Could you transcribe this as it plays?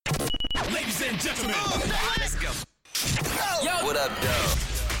Ladies and gentlemen, let's go. Yo. What up, though?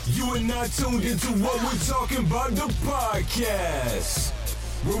 You are not tuned into What We're Talking About, the podcast,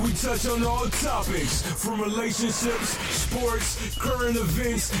 where we touch on all topics from relationships, sports, current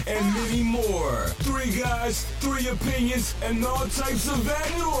events, and many more. 3 guys, 3 opinions, and all types of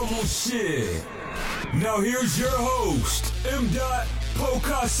abnormal shit. Now here's your host, M.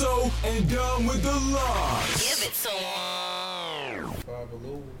 Picasso, and Dom with the Locks. Give it to him.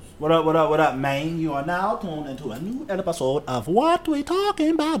 What up, man? You are now tuned into a new episode of What We Talking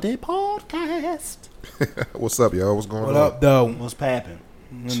About, the podcast. What's up, y'all? What's going on? What up, though? What's poppin'?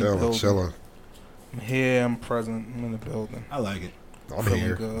 Chilling. I'm here. I'm present. I'm in the building. I like it. I'm Feeling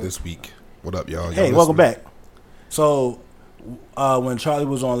here good. this week. What up, y'all? Hey, Y'all welcome listening? back. So, when Charlie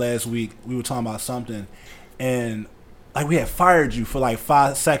was on last week, we were talking about something, and like we had fired you for like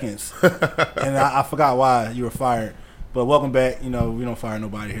 5 seconds, and I forgot why you were fired. But welcome back. You know, we don't fire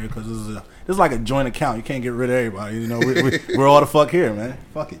nobody here because this is like a joint account. You can't get rid of everybody. You know, we're all the fuck here, man.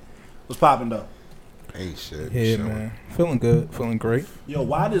 Fuck it. What's poppin' though? Ain't shit. Yeah, chilling. man. Feeling good. Feeling great. Yo,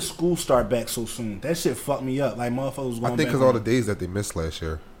 why did school start back so soon? That shit fucked me up. Like motherfuckers was going I think back because all on- the days that they missed last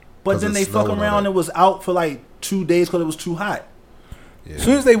year. But 'Cause then of they snow fuck and all around that. and was out for like 2 days because it was too hot. Yeah. As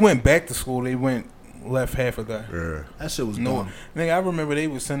soon as they went back to school, they left half a day. Yeah. That shit was No, dumb. nigga, I remember they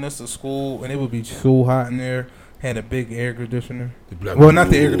would send us to school and it would be so hot in there. Had a big air conditioner. Well, not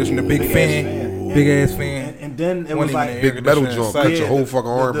the air conditioner, big fan. Big ass fan. And then it Wasn't was even like an air Big metal conditioner joint. in Cut sight. your whole fucking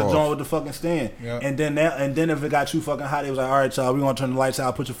arm the off. joint with the fucking stand. Yeah. And then if it got too fucking hot, it was like, all right, y'all, we gonna turn the lights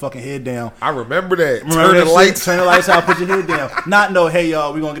out, put your fucking head down. I remember that. Remember Turn that the shit? lights. Turn the lights out, put your head down. Not no, hey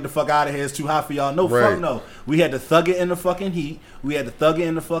y'all, we gonna get the fuck out of here. It's too hot for y'all. No, Right. fuck no. We had to thug it in the fucking heat. We had to thug it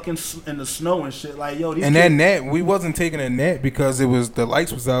in the fucking in the snow and shit. Like yo, these And that kids, nap, we wasn't taking a nap because it was the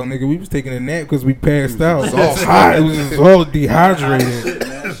lights was out, nigga. We was taking a nap because we passed out. It was hot. It was just all dehydrated. shit,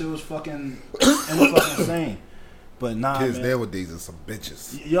 man. That shit was fucking insane. But nah, Kids man. nowadays are some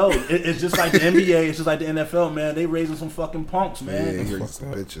bitches. Yo, it's just like the NBA. It's just like the NFL, man. They raising some fucking punks, Yeah, man. you're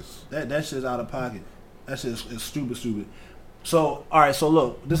some bitches. That shit's out of pocket. That shit is stupid. So, all right. So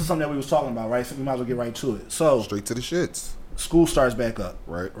look, this is something that we was talking about, right? So we might as well get right to it. So, Straight to the shits. school starts back up,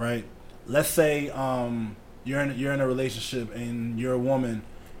 Right. right? Let's say you're in a relationship and you're a woman.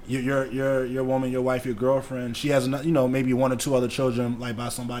 Your woman, your wife, your girlfriend. She has maybe 1 or 2 other children, like by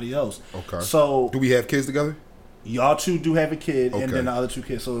somebody else. Okay. So Do we have kids together? y'all 2 do have a kid, Okay. and then the other 2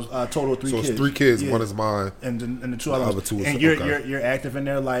 kids. So it's a total of 3 So kids. it's 3 kids. Yeah. One is mine. and the 2 The others. other 2 is- and you're okay. you're active in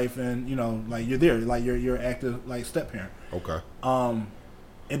their life, and like you're there, like you're active like step parent. Okay.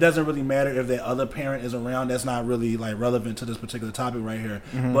 It doesn't really matter if that other parent is around. That's not really like relevant to this particular topic right here.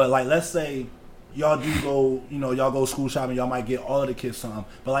 But like, let's say y'all do go, y'all go school shopping. Y'all might get all of the kids something.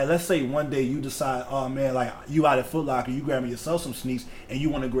 But like, let's say one day you decide, oh man, like you out at Foot Locker, you grabbing yourself some sneaks, and you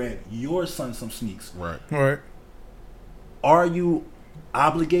want to grab your son some sneaks. Right. All right. Are you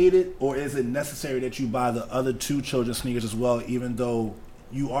obligated, or is it necessary that you buy the other 2 children sneakers as well, even though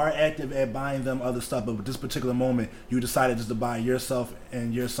you are active at buying them other stuff, but at this particular moment you decided just to buy yourself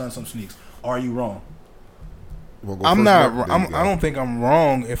and your son some sneaks? Are you wrong? You wanna go I'm first, not. Mark? There you go. I don't think I'm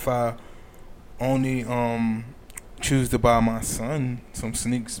wrong if I only choose to buy my son some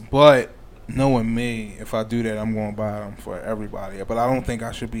sneaks. But knowing me, if I do that, I'm going to buy them for everybody. But I don't think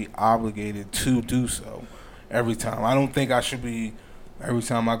I should be obligated to do so every time. I don't think I should be every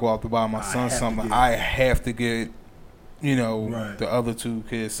time I go out to buy my son have to something. get- I have to get, Right. the other 2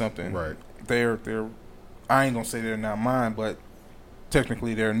 kids something. Right. They're. I ain't gonna say they're not mine, but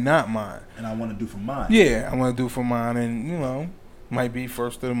technically they're not mine. And I want to do for mine. Yeah, I want to do for mine, and might be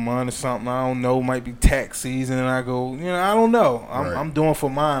first of the month or something. I don't know. Might be tax season, and I go, I don't know. Right. I'm doing for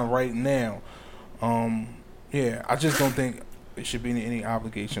mine right now. Yeah, I just don't think there should be any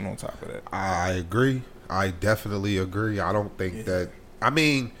obligation on top of that. I agree. I definitely agree. I don't think that. I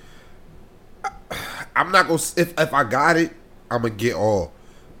mean, I'm not gonna. If I got it, I'm gonna get all.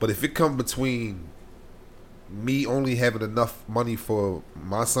 But if it come between me only having enough money for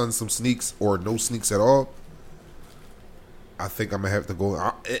my son some sneaks or no sneaks at all, I think I'm gonna have to go.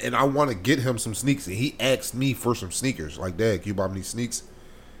 And I want to get him some sneaks. And he asked me for some sneakers. Like, Dad, can you buy me sneaks?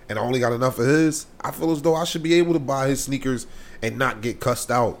 And I only got enough of his. I feel as though I should be able to buy his sneakers and not get cussed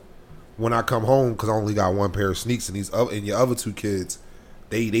out when I come home because I only got 1 pair of sneaks. And your other 2 kids,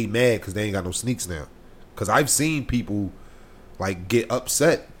 they mad because they ain't got no sneaks now. Because I've seen people like get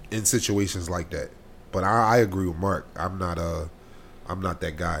upset in situations like that. But I agree with Mark. I'm not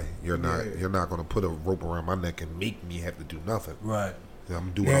that guy. You're not gonna put a rope around my neck and make me have to do nothing. Right.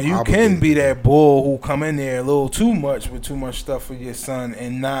 I'm doing. Now I'm you obligated can be to do. that bull who come in there a little too much with too much stuff for your son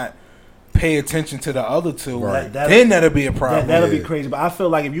and not pay attention to the other two, Right. then that'll be a problem. That'll be Yeah. crazy. But I feel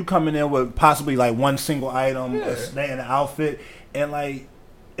like if you coming in with possibly like one single item, stay in the outfit, and like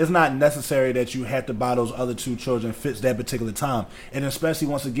it's not necessary that you have to buy those other two children fits that particular time. And especially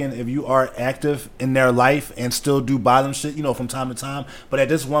once again, if you are active in their life and still do buy them shit, from time to time. But at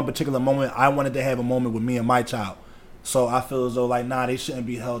this one particular moment, I wanted to have a moment with me and my child. So I feel as though like, nah, they shouldn't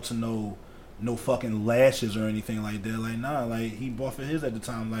be held to no fucking lashes or anything like that. Like, nah, like he bought for his at the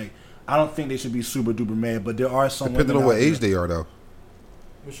time. Like, I don't think they should be super duper mad, but there are some Depending women on what out there- age they are, though.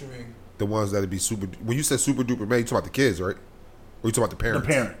 What you mean? The ones that'd be super. When you said super duper mad, you talking about the kids, right? Or you talking about the The parents?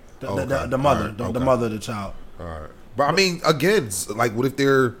 parent, the Okay. mother, All right. the Okay. mother of the child. All right. But I mean, again, like, what if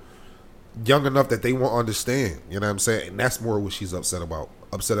they're young enough that they won't understand? You know what I'm saying? And that's more what she's upset about.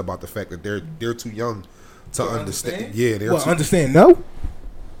 Upset about the fact that they're too young to understand. Yeah, they're Well, too, understand? No.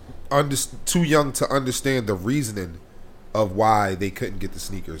 too young to understand the reasoning of why they couldn't get the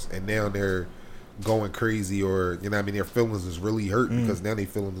sneakers, and now they're going crazy, or their feelings is really hurt because now they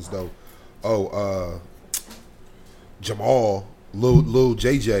feeling as though, Jamal, Lil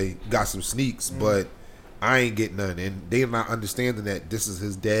JJ got some sneaks, but I ain't getting none, and they're not understanding that this is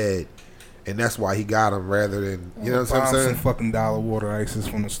his dad, and that's why he got them rather than what I'm Buy 'em saying. some fucking dollar water ices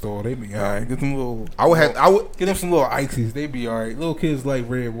from the store. They be alright. Get them little. I would Get them some little ices. They be alright. Little kids like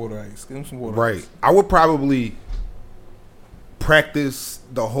red water ice. Get them some water. right. Ice. I would probably practice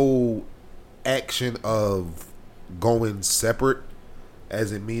the whole action of going separate,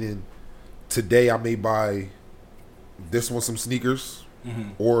 as in meaning today I may buy this one some sneakers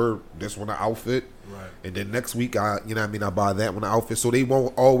or this one an outfit, Right. and then next week I buy that one an outfit, so they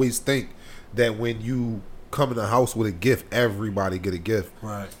won't always think that when you come in the house with a gift, everybody get a gift.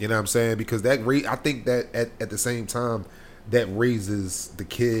 Right. You know what I'm saying? Because I think that at the same time that raises the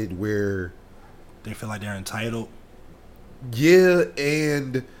kid where They feel like they're entitled. yeah,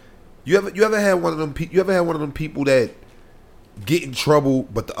 and you ever had one of them people that get in trouble,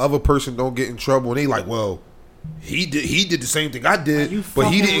 but the other person don't get in trouble, and they like, well, he did the same thing I did, You but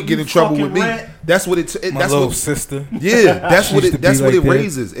he fucking- didn't get you in trouble fucking with me. rat. That's what My that's little what. sister. Yeah, that's what Used to it. That's be what like it that.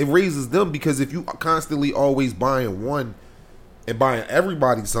 raises. It raises them because if you are constantly always buying one and buying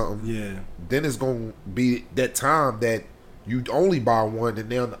everybody something, Yeah. then it's gonna be that time that you only buy one, and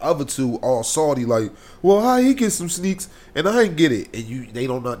now the other two all salty, like, well, how he get some sneaks and I ain't get it, and they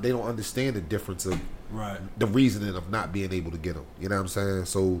don't understand the difference of Right. the reasoning of not being able to get them. You know what I'm saying?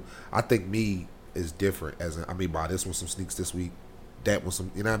 So I think me is different. Buy this one some sneaks this week, that one some.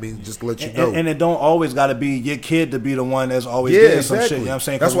 You know what I mean? Just to let you know. And it don't always got to be your kid to be the one that's always Yeah, getting some shit. exactly. You know what I'm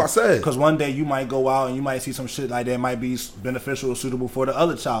saying? That's what I said. Because one day you might go out and you might see some shit like that might be beneficial or suitable for the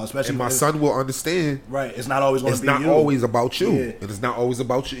other child, especially And my if- son will understand. Right. It's not always going It's to be not you. always about you, Yeah. and it's not always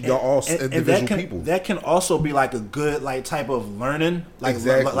about you. Y'all all individual that can, people. That can also be like a good like type of learning, like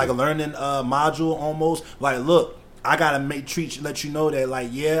Exactly. like a learning module almost. Like, look, I gotta let you know that like,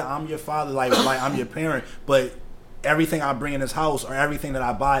 yeah, I'm your father, like I'm your parent, but everything I bring in this house or everything that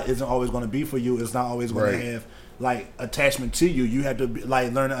I buy isn't always going to be for you. It's not always going Right. to have like attachment to you. You have to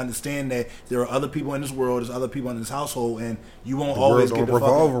like learn to understand that there are other people in this world, there's other people in this household, and you won't The always world get don't the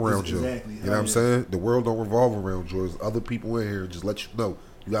revolve fucking, around you. Exactly. You know what I'm saying? The world don't revolve around you. There's other people in here. Just let you know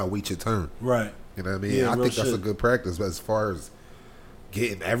you gotta wait your turn. Right. You know what I mean? Yeah, I real think that's a shit. good practice. But as far as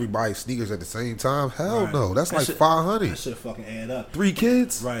getting everybody sneakers at the same time, hell Right. no. That's That like shit- 500. That shit fucking add up. 3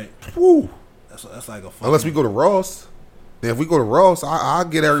 kids. Right. Woo. That's like a fucking, Unless we go to Ross. Then if we go to Ross, I'll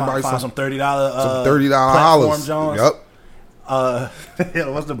get everybody find some $30 some $30 platform hollers. Jones. Yep.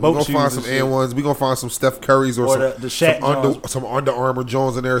 What's the We're boat gonna shoes? find some and shit? A1s. We're gonna find some Steph Currys or Or some the Shaq Jones. some Under Armour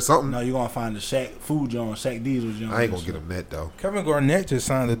Jones in there or something. No, you're gonna find the Shaq Food Jones, Shaq Diesel Jones. I ain't gonna get them that though. Kevin Garnett just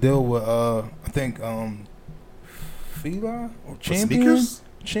signed a deal with I think Fila or Champion. sneakers?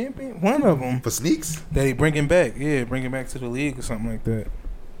 Champion, one of them For sneaks? that he bring him back. Yeah, bring him back to the league or something like that.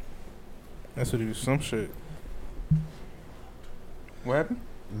 That's what he was. Some shit. What happened?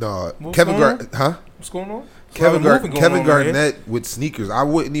 No. What's Kevin going on? Garnett, huh? What's going on? Kevin There's a lot of moving Kevin going on here. Garnett with sneakers. I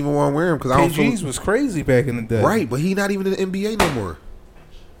wouldn't even want to wear them because I don't KG's feel was crazy back in the day. right. But he not even in the NBA no more.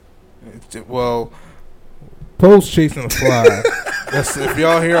 Well, Poe's chasing a fly. That's if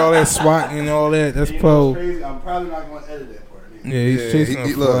y'all hear all that swatting and all that. That's Poe. Crazy. I'm probably not gonna edit that part. Yeah, he's Yeah, chasing a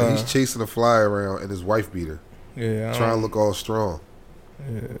fly. look, he's chasing a fly around and his wife beat her, yeah, trying to look all strong.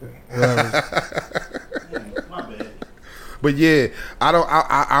 My bad. But yeah,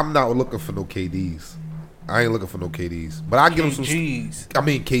 I'm not looking for no KDs. I ain't looking for no KDs. But I get him some. G's. I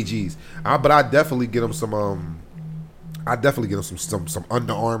mean KGs. But I definitely get him some. I definitely get him some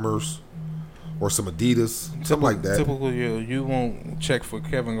Under Armours or some Adidas, something like that. Typical, you won't check for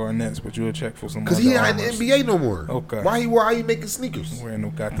Kevin Garnett's, but you'll check for some. Because he not in the NBA no more. Okay. Why he making sneakers? Wearing no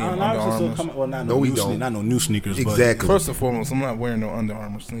goddamn I Under don't know, Armour. well, not No, no, we new don't. not no new sneakers. Exactly. First and foremost, I'm not wearing no Under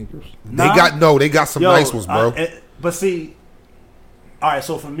Armour sneakers. They got some nice ones, bro. But see, all right.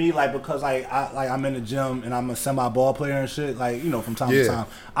 So for me, like because I'm in the gym and I'm a semi ball player and shit. Like from time to time,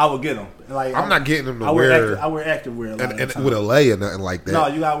 I would get them. Like I'm not getting them to I wear. I wear active wear and with a lay or nothing like that. No,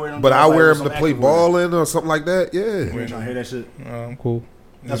 you gotta wear them. But I like, wear with them to some play active wear. ball in or something like that. Yeah. You ain't trying to hear that shit? I'm cool.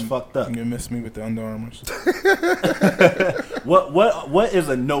 That's fucked up. You miss me with the Under Armours. What is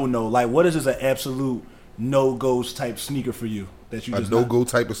a no? Like what is just an absolute no goes type sneaker for you that you A just no go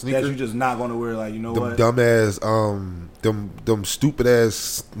type of sneaker. that you just not gonna wear? Like them what? dumb ass them stupid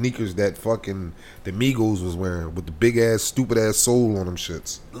ass sneakers that fucking the Migos was wearing with the big ass stupid ass sole on them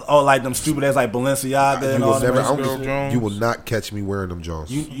shits. Oh, like them stupid ass like Balenciaga and all Never, that. Girl Jones. you will not catch me wearing them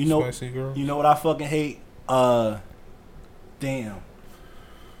Jones. You know Spicy girl. you know what I fucking hate? Damn.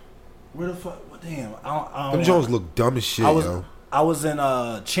 Where the fuck? Damn. I don't them Jones look dumb as shit, yo. I was in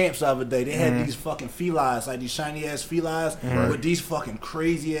Champs the other day. They had these fucking felines, like these shiny ass felines with these fucking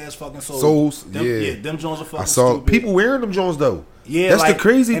crazy ass fucking soles. Them Jones are fucking I saw stupid. people wearing them Jones though. Yeah, that's like, the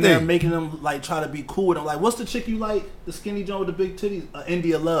crazy and they're thing. making them like try to be cool with them. Like, what's the chick you like? The skinny Jones with the big titties?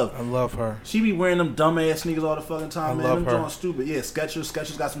 India Love. I love her. She be wearing them dumb ass sneakers all the fucking time, man. love Them her. Jones stupid. Yeah,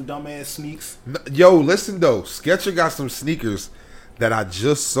 Skechers got some dumb ass sneaks. Yo, listen though, Skechers got some sneakers that I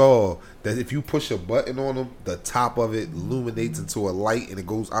just saw that if you push a button on them, the top of it illuminates into a light and it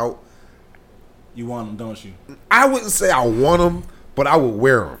goes out. You want them, don't you? I wouldn't say I want them, but I would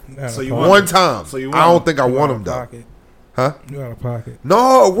wear them. So you One want time. So you I don't want think I You want out them of though. pocket. Huh? You out of pocket.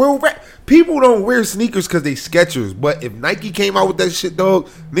 No, people don't wear sneakers because they Skechers. But if Nike came out with that shit, dog,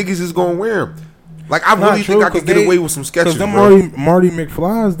 niggas is gonna wear them. Like I really think I could get away with some Skechers, Because them bro. Marty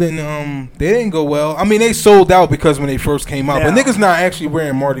McFly's didn't they didn't go well. I mean, they sold out because when they first came out, but Now- niggas not actually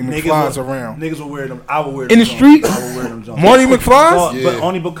wearing Marty McFly's will, around. Niggas will wear them. I will wear In them the street? I will wear them. Jones. Marty McFly's? But Yeah.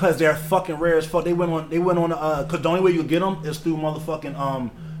 only because they're fucking rare as fuck. They went on. Cause the only way you get them is through motherfucking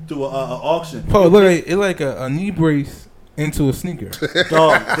through a auction. Oh, look, it like a knee brace into a sneaker.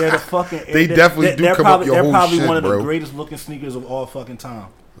 Dog, they're the fucking. They definitely do come up your They're whole probably shit, one of the bro. greatest looking sneakers of all fucking time.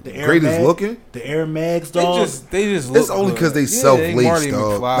 The Air Greatest Mag, looking? The Air Mags, They dog. just look It's only 'cause they good. self-laced, Marty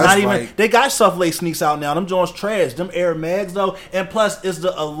dog. McFly's Not even like- they got self lace sneaks out now. Them joints trash. Them Air Mags though, and plus it's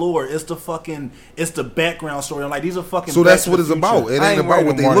the allure. It's the background story. I'm like these are fucking. So Back that's to what the it's Future. about. It I ain't ain't about what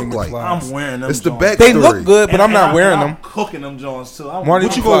wearing they Marty look like. McFly. I'm wearing them. It's the joints. back They story. look good, but I'm not wearing I'm them. cooking them joints too. I'm Marty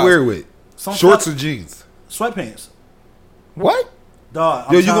What you McFly. gonna wear with? Some Shorts fuck- or jeans? Sweatpants. What?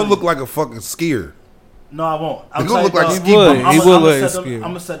 Dog. Yo, you gonna look like a fucking skier. No, I won't. They gonna look like dog, ski would. boots. He would look scared. I'm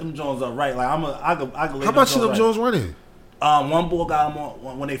gonna set them Jones up right. Like I could lay How much of them right. Jones running? One bull got them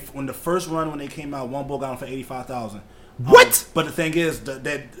on when the first run when they came out. One bull got them for $85,000. What? But the thing is that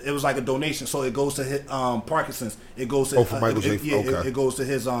it was like a donation, so it goes to his, Parkinson's. It goes to Oh, for Michael J. Okay. It goes to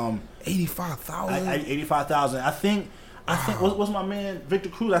his 85,000. 85,000. I think what's my man Victor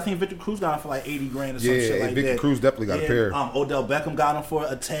Cruz? I think Victor Cruz got him for like 80 grand or some Yeah, shit like Victor that. Cruz definitely got a pair. Odell Beckham got him for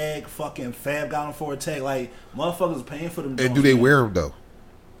a tag. Fucking Fab got him for a tag. Like motherfuckers paying for them. And Jones, do they man. wear them though?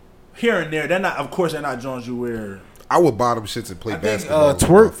 Here and there? They're not. Of course, they're not Jones you wear. I would buy them shits and play I think basketball. with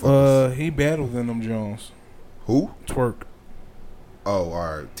Twerk. motherfuckers. He battled in them Jones. Who? Twerk. Oh,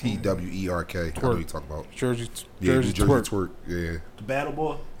 all right. TWERK. I know what you talking about. Jersey Yeah, New Jersey Twerk. twerk. Yeah, The Battle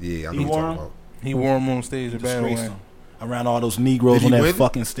Boy. yeah. I know He what you wore talking 'em? about. He wore him on stage at battle. Disgraced Man. him around all those Negroes Did on he that win?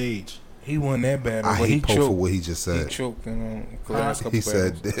 fucking stage. He won that battle, I but he hate Poe for choked. what he just He said. choked in the last couple He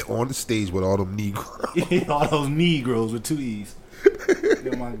said battles. on the stage with all them Negroes. all those Negroes with 2 E's.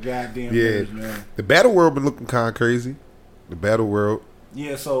 They're my goddamn Yeah, nerves, man. the battle world been looking kind of crazy. The battle world.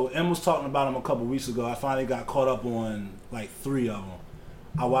 Yeah, so Em was talking about him a couple weeks ago. I finally got caught up on like 3 of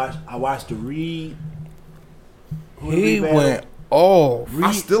them. I watched the Reed. Who He Reed battle? went off.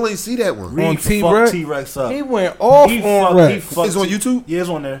 I still ain't see that one. Reed on fucked T-Rex? T-Rex up. He went off He on fucked- he Rex. fucked It's on YouTube? Yeah, it's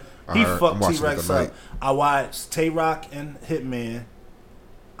on there. He Alright, I'm fucked watching it T-Rex tonight. up. I watched Tay Rock and Hitman.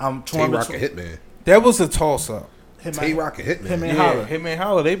 I'm torn Tay Rock between and Hitman. That was a toss up. Hitman. Tay Rock and Hitman. Hitman Yeah, Holla. him and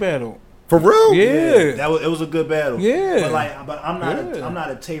Holla, they battled. For real? Yeah. It was a good battle. Yeah. but I'm not Yeah. I'm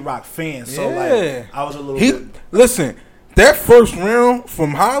not a Tay Rock fan, so Yeah. like I was a little He bit. listen. That first round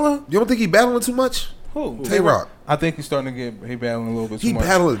from Holla, You don't think he battling too much? who? Tay Rock. I think he's starting to get he battling a little bit too He much.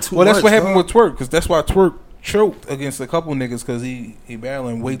 battling too Well, that's much, what happened dog. with Twerk, because that's why Twerk choked against a couple niggas because he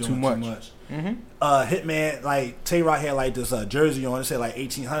battling way doing too much. Hitman, like Tay Rock had like this jersey on. It said like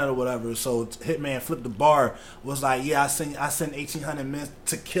 1800 or whatever. So Hitman flipped the bar. Was like, yeah, I sent 1800 men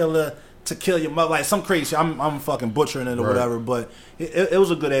to Killer to kill your mother, like some crazy shit. I'm fucking butchering it or Right. whatever, but it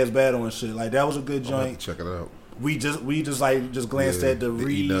was a good ass battle and shit. Like that was a good I'm gonna have joint. to check it out. We just glanced Yeah, at the the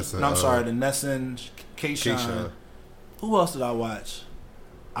Reed. Ness and, No, I'm sorry, the Ness and K-Shine. K-Shine. Who else did I watch?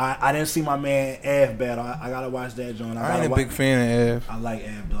 I didn't see my man Av battle. I gotta watch that joint. I ain't a big fan of Av. I like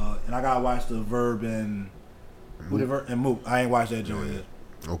Av, dog, and I gotta watch the Verb and Mook. I ain't watched that joint yet.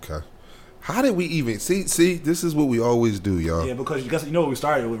 Okay. How did we even see? This is what we always do, y'all. Yeah, because you know what we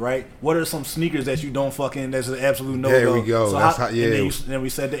started with, right? What are some sneakers that you don't fucking? That's an absolute no go. There we go. So That's how. Yeah. And then we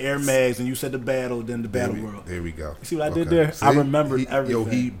said the Air Mags, and you said the battle, then the Battle World. There we go. You see what I did there? I remembered everything.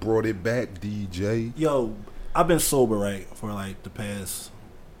 Yo, he brought it back, DJ. Yo, I've been sober, right, for like the past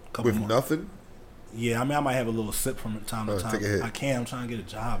couple With months. nothing? Yeah, I mean, I might have a little sip from time to time. take a hit. I can't. I'm trying to get a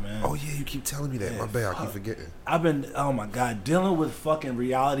job, man. Oh, yeah, you keep telling me that. Yeah, My bad, I fuck. keep forgetting. I've been, oh my god, dealing with fucking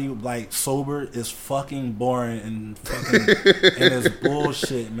reality like sober is fucking boring and fucking and it's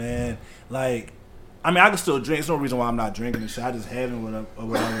bullshit, man. Like, I mean, I can still drink. There's no reason why I'm not drinking and shit. I just haven't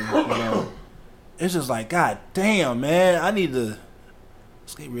whatever. It's just like, god damn, man. I need to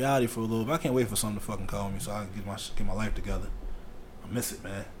escape reality for a little bit. I can't wait for something to fucking call me so I can get my life together. I miss it,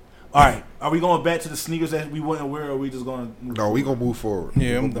 man. All right, are we going back to the sneakers that we wouldn't wear, or are we just going to? No, we gonna move forward.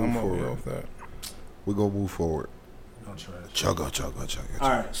 Yeah, I'm gonna over forward. with that. We gonna move forward. No trash. Chugga. All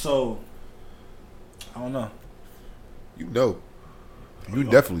right, so I don't know. You know. You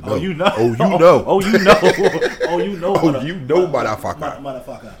definitely know. Oh, you know. Oh, you know. Oh, you know. Oh, you know. Oh, you know, motherfucker.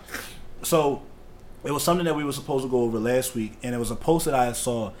 Motherfucker. So it was something that we were supposed to go over last week, and it was a post that I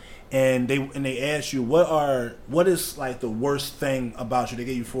saw, and they asked you what is like the worst thing about you. They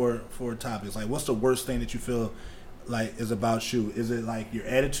gave you four topics. Like, what's the worst thing that you feel like is about you? Is it like your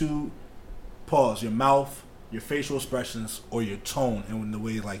attitude? Pause. Your mouth, your facial expressions, or your tone, and the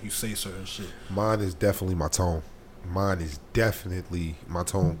way like you say certain shit. Mine is definitely my tone. Because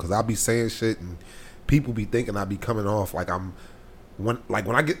I be saying shit and people be thinking I be coming off like when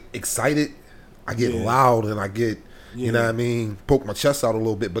I get excited, I get loud and I get, you know what I mean, poke my chest out a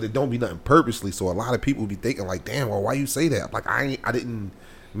little bit, but it don't be nothing purposely. So a lot of people be thinking like, damn, well, why you say that? Like I didn't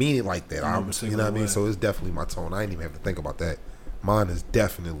mean it like that. You know what I mean? So it's definitely my tone. I ain't even have to think about that. Mine is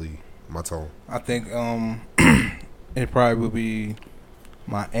definitely my tone. I think it probably would be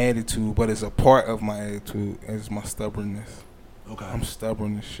my attitude, but it's a part of my attitude is my stubbornness. Okay. I'm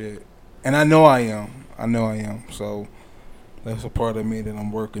stubborn as shit, and I know I am. So that's a part of me that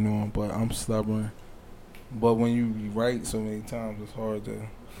I'm working on. But I'm stubborn. But when you write so many times, it's hard to.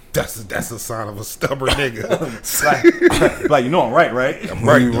 That's a sign of a stubborn nigga. like you know I'm right? I'm When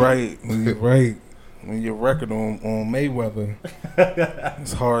right. you write, when your record on Mayweather,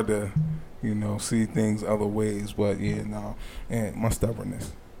 it's hard to, see things other ways. But and my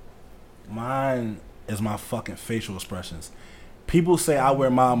stubbornness. Mine is my fucking facial expressions. People say I wear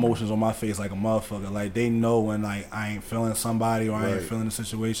my emotions on my face like a motherfucker. Like they know when like I ain't feeling somebody or I ain't feeling the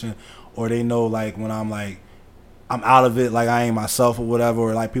situation, or they know like when I'm like I'm out of it, like I ain't myself or whatever,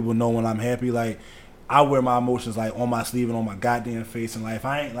 or like people know when I'm happy. Like I wear my emotions like on my sleeve and on my goddamn face. And like if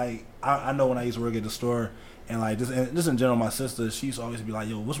I ain't like I know when I used to work at the store and like just in general, my sister, she used to always be like,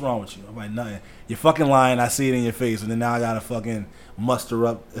 "Yo, what's wrong with you?" I'm like, "Nothing. You're fucking lying. I see it in your face." And then now I gotta fucking muster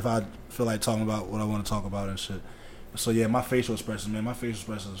up if I feel like talking about what I want to talk about and shit. So yeah, my facial expressions, man. My facial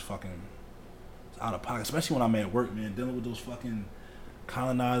expressions is fucking out of pocket, especially when I'm at work, man. Dealing with those fucking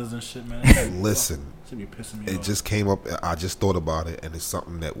colonizers and shit, man. Listen, should be pissing me off. it just came up. I just thought about it, and it's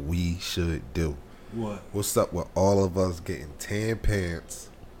something that we should do. What? What's up with all of us getting tan pants,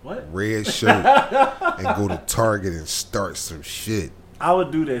 What? red shirt, and go to Target and start some shit? I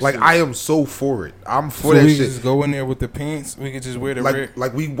would do that. Like shit. I am so for it. I'm for So that we shit. just go in there with the pants. We could just wear the red.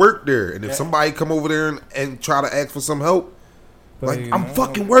 Like we work there, and if somebody come over there and try to ask for some help, like I'm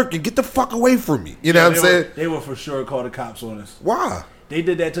fucking working. Get the fuck away from me. You know what I'm saying? They will for sure call the cops on us. Why? They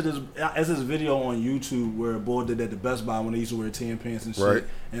did that to this. As this video on YouTube where a boy did that to Best Buy when they used to wear tan pants and shit. Right.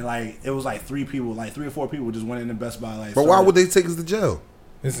 And like it was like 3 or 4 people just went in the Best Buy. Like, But why would they take us to jail?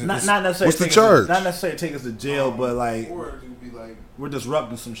 Not necessarily. What's the take us charge? not necessarily take us to jail, but like we're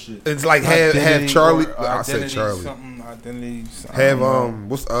disrupting some shit. It's like have Charlie. I said Charlie. Identity. Have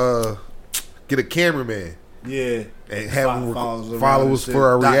get a cameraman Yeah. and have him Follows follow us for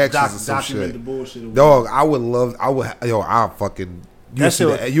our reactions or some document shit. the bullshit. Dog, I'll fucking. You'll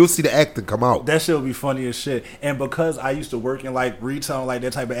see the acting come out. That shit would be funny as shit. And because I used to work in like retail, like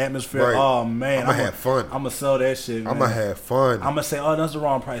that type of atmosphere, Right. oh man, I'ma have fun. I'm gonna sell that shit. I'm gonna have fun. I'm gonna say, oh, that's the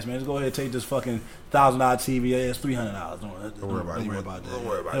wrong price, man. Just go ahead and take this fucking $1,000 TV. It's $300. Don't worry about it. Don't worry about that. Don't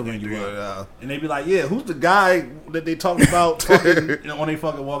worry about It'll it. bring you $300. up. And they be like, yeah, who's the guy that they talking about fucking, on they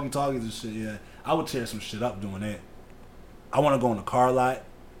fucking walkie talkies and shit? Yeah, I would tear some shit up doing that. I want to go in the car lot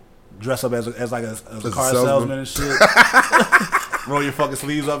dress up as like a a car salesman. salesman and shit. Roll your fucking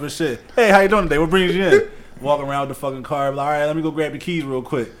sleeves up and shit. Hey, how you doing today? What brings you in? Walking around with the fucking car. Like, all right, let me go grab the keys real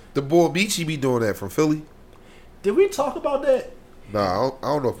quick. The boy Michi be doing that from Philly. Did we talk about that? Nah, I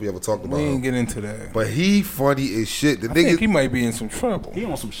don't know if we ever talked about We ain't him. get into that. But he funny as shit. The I think nigga, he might be in some trouble. He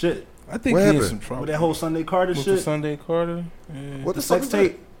on some shit. I think What he in happened? some trouble. With that whole Sunday Carter With shit. the Sunday Carter. Yeah. what the the fuck sex is that?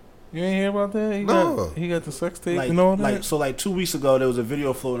 tape. You ain't hear about that? No. He got the sex tape Like, and all that. like 2 weeks ago, there was a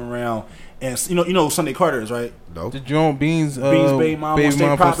video floating around, and you know who Sunday Carter is, right? No. The Joan Beans, baby mom on State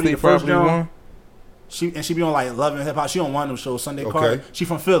from Property, State the first Property Joan. one. She be on like Love and Hip Hop. She on one of them shows, Sunday Okay. Carter. She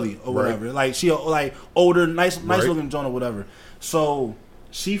from Philly or Right. whatever. Like she like older, nice Right. looking Joan or whatever. So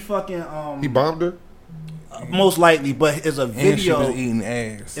she fucking He bombed her? most likely, but it's a And she video. was eating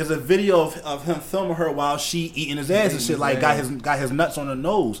ass. It's a video of him filming her while she eating his ass and shit. Like got his nuts on her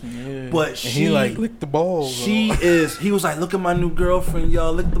nose. Yeah. But And she he like licked the balls. She is. He was like, "Look at my new girlfriend,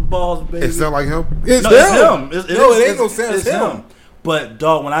 y'all. Lick the balls, baby." It sound like him? It's No, him. it's him. No, it ain't gonna sound it's him. But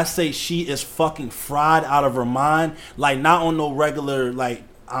dog, when I say she is fucking fried out of her mind, like not on no regular like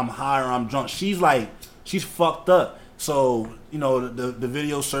I'm high or I'm drunk. She's fucked up. So you know the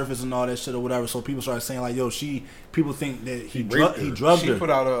video surfaced and all that shit or whatever. So people started saying like, "Yo, people think that he drugged raped She her."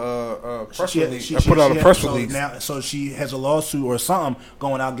 put out a press She- release. she- I put out a she- press so release. now. So she has a lawsuit or something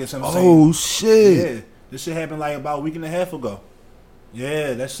going out against him. Oh, saying, shit. yeah, this shit happened like about a week and a half ago.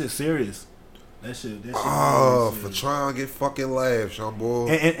 Yeah, that shit serious. That shit Oh, really for serious. trying to get fucking laughs, Sean boy.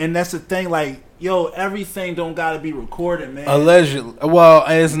 And that's the thing, like, yo, everything don't gotta be recorded, man. Allegedly, well,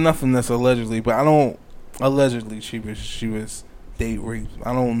 it's nothing that's allegedly, but I don't. Allegedly, she was date raped.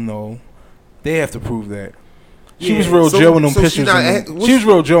 I don't know. They have to prove that. She Yeah. was real So- Joe in them so she pictures. not and act- them- what's- she was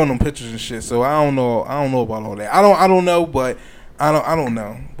real Joe in them pictures and shit. So I don't know. I don't know about all that. I don't know, but I don't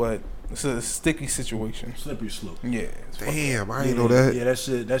know. But it's a sticky situation. Slippery slope. Yeah, Damn, I didn't know that. Yeah, that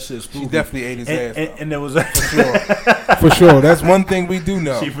shit's she spooky. definitely ate his ass. And there was For sure. That's one thing we do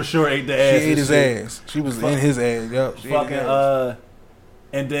know. she for sure ate the She ass. ate and his shit. ass. She was in his ass. Yep. She ate his Fucking ass.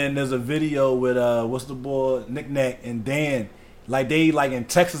 and then there's a video with what's the boy Nick Nack and Dan, like they like in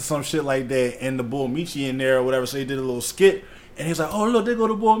Texas some shit like that, and the boy Michi in there or whatever. So they did a little skit, and he's like, "Oh look, there go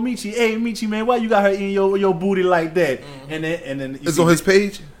the boy Michi. Hey Michi man, why you got her in your booty like that?" And then you It's see on his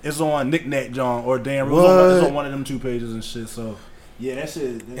page? It's on Nick Nack John or Dan. What? It's on one of them two pages and shit. So yeah, that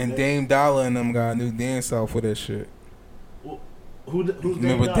shit. And that, Dame Dollar and them got a new dance out for that shit. who's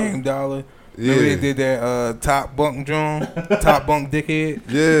Remember Dollar? Dame Dollar? Remember they did that Top Bunk John? Top Bunk Dickhead?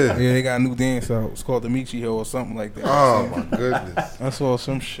 Yeah. Yeah, they got a new dance out. It's called the Michi Hill or something like that. Oh, my goodness. I saw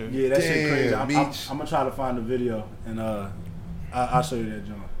some shit. Yeah, that shit Damn, crazy. I'm Meech. gonna try to find the video and I'll show you that,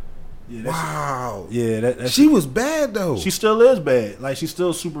 John. Yeah, that Wow. shit, yeah, that She was bad, though. she still is bad. Like she's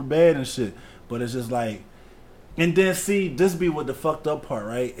still super bad and shit. But it's just like, and then see, this be what the fucked up part,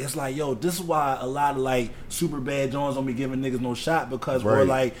 right? It's like, yo, this is why a lot of like super bad Jones don't be giving niggas no shot because or Right.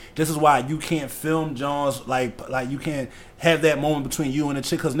 like this is why you can't film Jones like you can't have that moment between you and the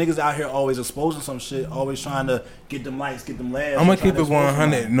chick because niggas out here always exposing some shit, always trying to get them likes, get them laughs. I'm gonna trying keep to it expose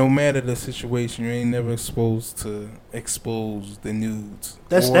 100. somebody. No matter the situation, you ain't never exposed to expose the nudes.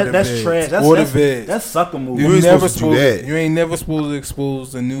 That's or that's the vids, trash. That's or that's, the vids. that's sucker move. You ain't never supposed to do that. You ain't never supposed to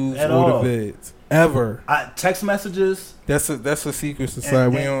expose the nudes At or all. the vids ever. Text messages. That's a secret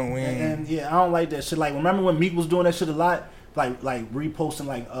society. We ain't. And yeah, I don't like that shit. Like, remember when Meek was doing that shit a lot? Like reposting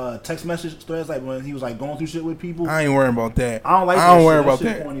like text message threads, like when he was like going through shit with people. I ain't worrying about that. I don't like I that don't shit. worry That about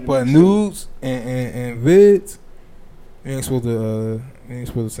shit corny that. to But me, nudes and vids, you ain't supposed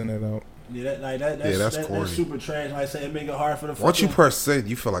to send that out. Yeah, that's that's corny. super trash. Like I said, it make it hard for the. Once you fucking- press send,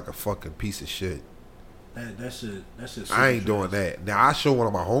 you feel like a fucking piece of shit. that shit. Super I ain't trash. doing that. Now, I show one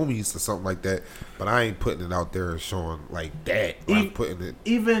of my homies or something like that, but I ain't putting it out there and showing like that. I'm putting it.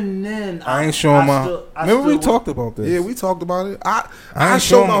 Even then, I ain't showing my. I Remember we still- talked about this. Yeah, we talked about it. I ain't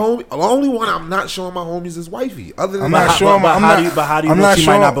show showing my my- homie. The only one I'm not showing my homies is wifey. Other than I'm that, not showing my. But how do you I'm know not she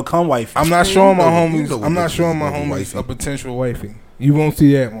showing, might not become wifey? I'm not You showing my know- you homies. know what I'm not this showing is my gonna be homies wifey. a potential wifey. You won't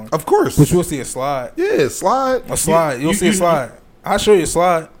see that one. Of course. But you'll see a slide. Yeah, slide. A slide. You'll you- see a you- slide. I'll show you a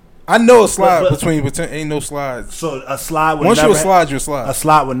slide. I know a slide But- between ain't no slides. So a slide would Once never you a slide, you a slide. a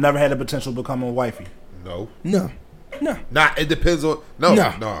slide would never had the potential to become a wifey. No. No. Nah, it depends on. No.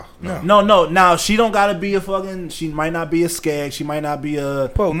 No. No. No. Now she don't gotta be a fucking. She might not be a skag. She might not be a.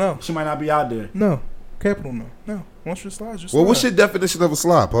 Po, no. She might not be out there. No. Capital no. No. Once you slide, you slide. Well, what's your definition of a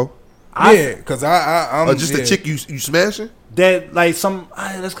slide, Po? Yeah, because I'm Or just yeah. a chick you smashing? That like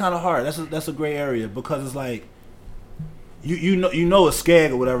that's kind of hard. That's a gray area because it's like you know a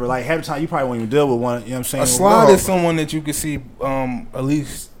skag or whatever. Like half the time you probably won't even deal with one. You know what I'm saying? A slide No. is someone that you can see at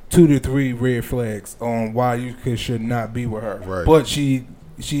least 2 to 3 red flags on why you should not be with her. Right. But she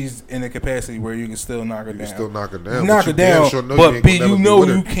she's in a capacity where you can still knock her down. Still knock her down. Knock her but you damn down, sure know but ain't B, gonna you never be know with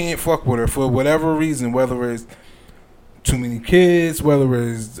her. you can't fuck with her for whatever reason, whether it's too many kids, whether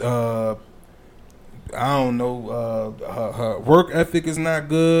it's I don't know, her work ethic is not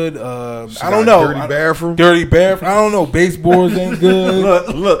good. She I don't got know. Dirty bathroom. Dirty bathroom. I don't know. Baseboards ain't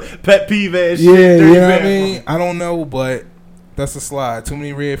good. look, pet peeve ass shit. Yeah, dirty you know what I bathroom. mean? I don't know, but that's a slide. Too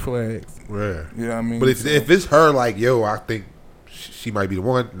many red flags. Yeah. You know what I mean? But if So, it's her, like, yo, I think she might be the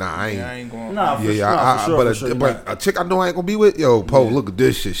one. Nah, I ain't. yeah, I ain't going. Nah, for, Yeah, nah, for sure, but for sure, but a chick I know I ain't gonna be with, yo, Poe, look at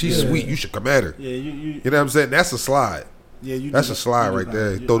this shit. She's Yeah. sweet. You should come at her. yeah, you You know what I'm saying? That's a slide. yeah, you. That's do- a slide you do right kinda-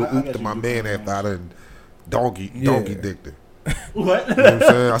 there. you- Throw I the oop guess to you my do man kinda- after I done donkey Yeah. dicked her. What? You know what I'm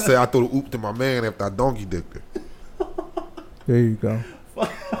saying? I said I threw the oop to my man after I donkey dicked her. There you go.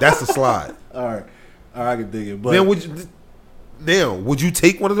 That's a slide. All right, I can dig it. But Then would you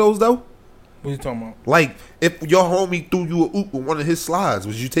take one of those though? What you talking about? Like if your homie threw you a oop with one of his slides,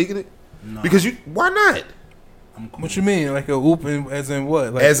 was you taking it? nah, Because why not? I'm cool. What you mean? Like a oop, as in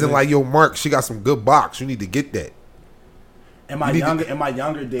what? As in like yo, Mark, she got some good box. You need to get that. in my you need to-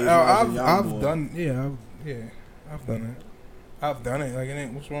 younger days, when I was a young I've boy, done. I've done it. I've done it. Like it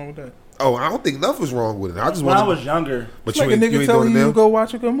ain't. What's wrong with that? Oh, I don't think nothing's wrong with it. I just when I want. was younger. But It's like a you nigga ain't telling doing it you now. to go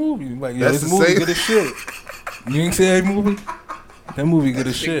watch a good movie. Like, yo, That's this the movie same- good as shit. You ain't see that movie? That movie good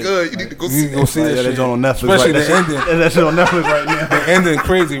as shit. Good. You need to go You see need to go it. see Yeah, that that shit. joint on Netflix. Especially right? the ending. That shit on Netflix right now. The ending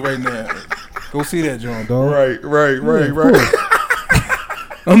crazy right now. Go see that joint, dog. Right.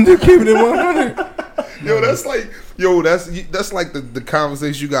 I'm just keeping it 100. Yo, that's like the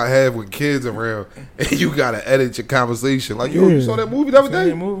conversation you gotta have with kids around, and you gotta edit your conversation. Like, yo, you Yeah. saw that movie the other That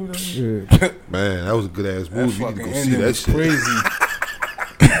day? movie, yeah. Man, that was a good ass That movie. You need to fucking go see ending that was shit. crazy.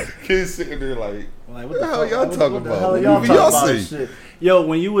 Kids sitting there like, Like, what the hell y'all what talking the about? hell What y'all movie talking y'all about see? and shit? Yo,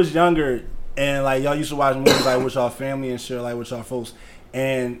 when you was younger and like y'all used to watch movies like with y'all family and shit, like with y'all folks,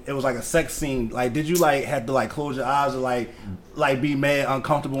 and it was like a sex scene. Like, did you like have to like close your eyes or like be mad,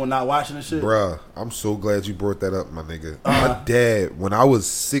 uncomfortable, and not watching the shit? bruh, I'm so glad you brought that up, my nigga. My dad, when I was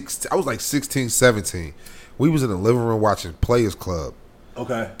 16, I was like 16, 17. We was in the living room watching Players Club.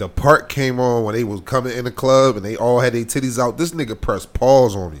 Okay. The part came on when they was coming in the club and they all had their titties out. This nigga pressed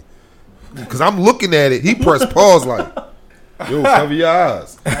pause on me. Cause I'm looking at it. He pressed pause like, yo, cover your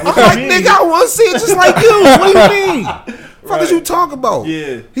eyes. I'm like, mean? nigga, I want to see it just like you. What do you mean? Fuck is you talking about?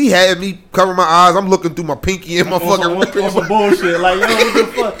 Yeah. He had me cover my eyes. I'm looking through my pinky and my On fucking some bullshit. Like, yo, what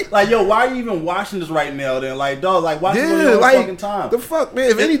the fuck? Like, yo, why are you even watching this right now? Then, like, dog, like, watch it on yeah, your own like fucking time. the fuck, man.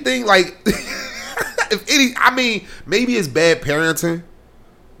 If anything, like, I mean, maybe it's bad parenting,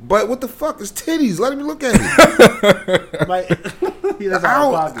 but what the fuck is titties? Let me look at it. Like, that's I,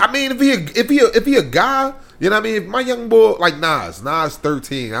 out don't, of pocket. I mean, if he a guy, you know what I mean. If my young boy like Nas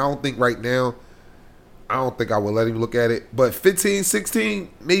 13. I don't think right now. I don't think I would let him look at it. But 15, 16,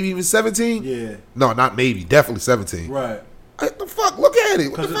 maybe even 17. Yeah. No, not maybe. Definitely 17. Right. What the fuck? Look at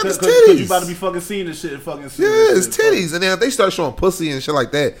it. What the fuck is Because titties? you about to be fucking seeing this shit and fucking yeah, seeing this it's shit. titties. And then if they start showing pussy and shit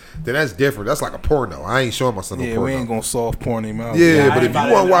like that, then that's different. That's like a porno. I ain't showing my son no Yeah, porno. we ain't gonna soft porn him out. Yeah, I but ain't if about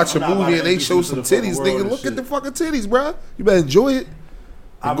you want to- to watch a I'm not about movie to and they show introduce some you to the titties, fucking world nigga, and look at shit. the fucking titties, bruh. You better enjoy it.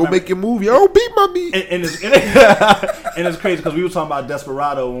 I And go remember- make your movie. I don't beat my meat. And it's crazy because we were talking about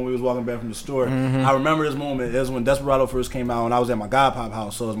Desperado when we was walking back from the store. Mm-hmm. I remember this moment. It was when Desperado first came out, and I was at my godpop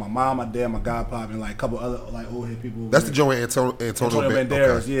house. So it was my mom, my dad, my godpop, and like a couple other like old head people. That's the joint with Antonio Antonio Ban-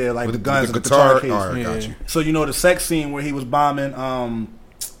 Banderas, okay. yeah, like With the guns the and the guitar case. All right, got Yeah. you. So you know the sex scene where he was bombing.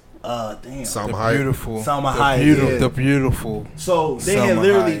 Damn. Salma The Hayek. beautiful, Salma the Hayek, beautiful, yeah. the beautiful. So they had Salma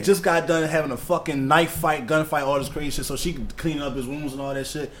literally Hayek. just got done having a fucking knife fight, gunfight, all this crazy shit. So she cleaning up his wounds and all that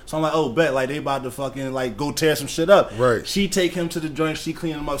shit. So I'm like, oh, bet like they about to fucking like go tear some shit up. Right. She take him to the joint. She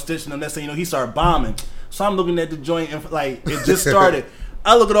cleaning him up, stitching him. Next thing you know, he started bombing. So I'm looking at the joint and like it just started.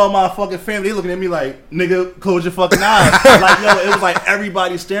 I look at all my fucking family. They looking at me like, nigga, close your fucking eyes. Like, yo, it was like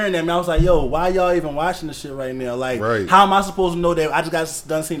everybody staring at me. I was like, yo, why y'all even watching this shit right now? Like, Right. how am I supposed to know that I just got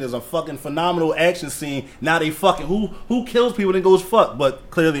done seeing there's a fucking phenomenal action scene. Now they fucking, who kills people and goes fuck?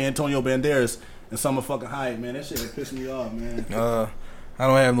 But clearly Antonio Banderas and Salma fucking Hayek, man. That shit pissed me off, man. I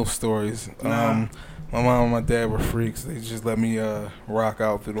don't have no stories. Nah. My mom and my dad were freaks. They just let me rock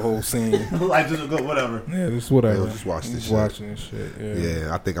out through the whole scene. Like, just go, whatever. Yeah, just whatever. Yeah, just watch this Just shit. watching this shit. Yeah.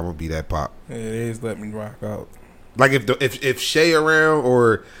 Yeah, I think I'm gonna be that pop. Yeah, they just let me rock out. Like if Shay around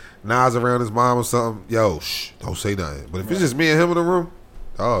or Nas around his mom or something, yo, don't say nothing. But if it's just me and him in the room,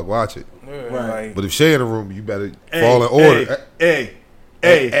 dog, watch it. Yeah, Right. like, But if Shay in the room, you better Hey, fall in order. Hey.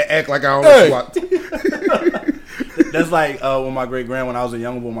 Act like I don't know what. That's like when my great grand when I was a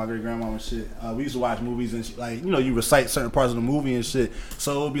young boy, my great grandma and shit. We used to watch movies and she, like you recite certain parts of the movie and shit.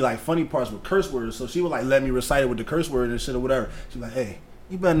 So it would be like funny parts with curse words. So she would like let me recite it with the curse word and shit or whatever. She's like, hey,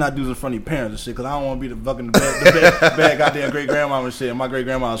 you better not do this in front of your parents and shit, because I don't want to be the fucking bad goddamn great grandma and shit. And my great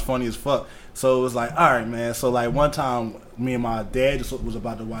grandma was funny as fuck. So it was like, all right, man. So like one time, me and my dad just was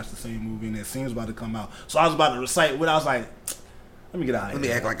about to watch the same movie, and that scene was about to come out. So I was about to recite what I was like. Let me get out of here. Let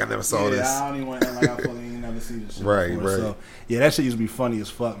me act like I never saw this. I don't even want to act like I fucking ain't never seen this shit Right, before. right. So yeah, that shit used to be funny as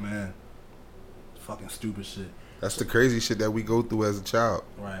fuck, man. Fucking stupid shit. That's the crazy shit that we go through as a child.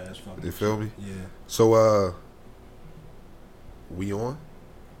 Right, that's fucking. You feel me? Yeah. So we on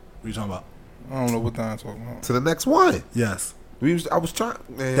What you talking about? I don't know what I'm talking about. to the next one. Yes. I was trying.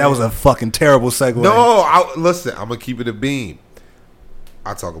 Man. That was a fucking terrible segue. No. Listen, I'm gonna keep it a beam.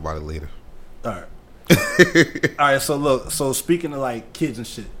 I'll talk about it later. All right. All right, so look, so speaking of like kids and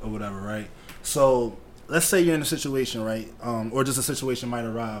shit or whatever, right? So let's say you're in a situation, right? Or just a situation might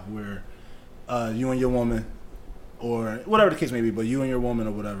arrive where you and your woman, or whatever the case may be, but you and your woman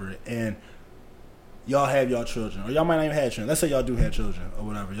or whatever, and y'all have y'all children, or y'all might not even have children. Let's say y'all do have children or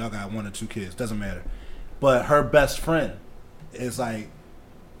whatever. Y'all got 1 or 2 kids, doesn't matter. But her best friend is a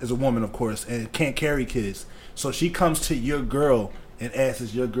woman, of course, and can't carry kids. So she comes to your girl and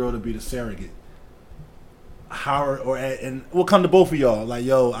asks your girl to be the surrogate. And we'll come to both of y'all like,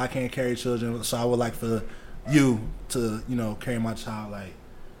 yo, I can't carry children, so I would like for you to, carry my child. Like,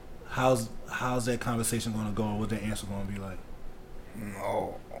 how's that conversation gonna go? What the answer gonna be like?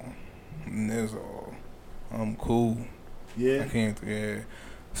 No, Nizzle, I'm cool. Yeah. I can't. Yeah.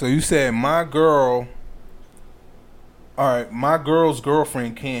 So you said my girl. All right, my girl's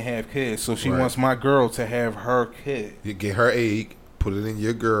girlfriend can't have kids, so she Right. wants my girl to have her kid. You get her egg, put it in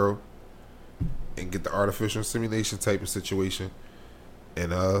your girl, and get the artificial insemination type of situation,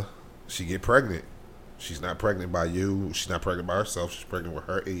 and she get pregnant. She's not pregnant by you. She's not pregnant by herself. She's pregnant with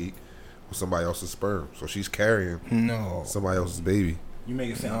her egg, with somebody else's sperm. So she's carrying No. somebody else's baby. You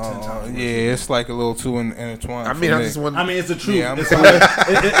make it sound 10 times worse. Yeah, it's like a little too intertwined. I for mean, I me. just want. I mean, it's the truth. Yeah, I'm it's,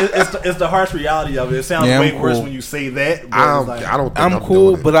 cool. it's the harsh reality of it. It sounds Yeah, I'm way worse cool. when you say that. But I it's don't. like, I don't think I'm I'm cool,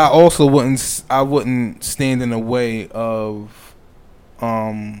 doing it. but I also wouldn't stand in the way of,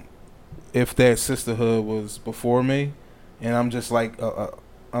 if that sisterhood was before me, and I'm just like,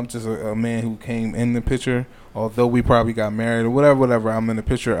 I'm just a man who came in the picture. Although we probably got married or whatever, I'm in the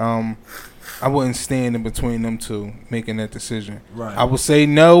picture. I wouldn't stand in between them two making that decision. Right. I would say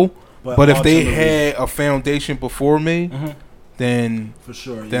no, but if they ultimately- had a foundation before me, Mhm. then for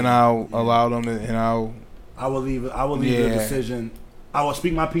sure, then yeah. I'll Yeah. allow them to, and I'll. I will leave the Yeah. decision. I will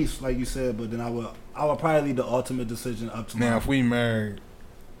speak my piece, like you said, but then I will probably leave the ultimate decision up to Now, my. if we married,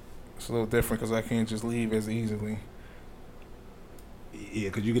 it's a little different because I can't just leave as easily. Yeah,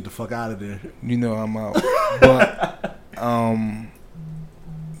 because you get the fuck out of there. You know I'm out. But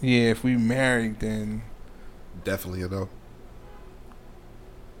yeah, if we married, then Definitely,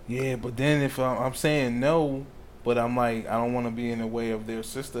 yeah. But then if I'm saying no, but I'm like I don't want to be in the way of their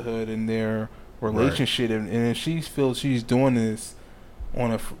sisterhood and their relationship, and if she feels she's doing this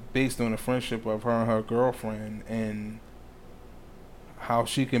based on the friendship of her and her girlfriend and how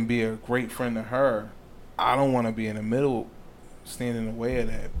she can be a great friend to her, I don't want to be in the middle, stand in the way of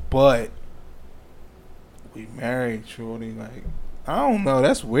that. But we married, shorty. Like I don't know,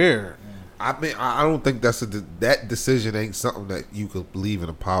 that's weird. I mean, I don't think that decision ain't something that you could leave in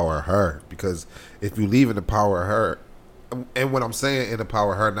the power of her. Because if you leave in the power of her, and when I'm saying in the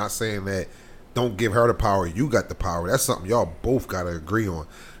power of her, not saying that don't give her the power, you got the power. That's something y'all both got to agree on.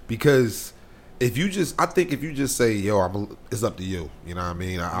 Because I think if you just say, yo, it's up to you. You know what I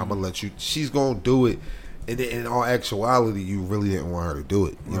mean? I'm going to let you, she's going to do it. And then in all actuality, you really didn't want her to do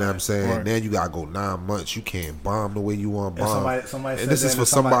it. You know what I'm saying? Right. Then you got to go 9 months. You can't bomb the way you want to And bomb. somebody said and this that is in for the-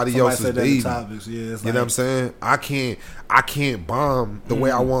 somebody else's said that in the baby. topics. Yeah, it's You know what I'm saying? I can't bomb the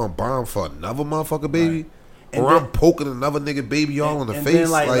way I want to bomb for another motherfucker baby. And Or then- I'm poking another nigga baby all in the and face. then,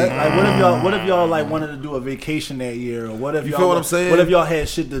 like what if y'all like wanted to do a vacation that year, or what if You y'all feel what I'm saying? What if y'all had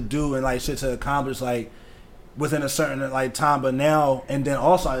shit to do and like shit to accomplish like within a certain like time? But now and then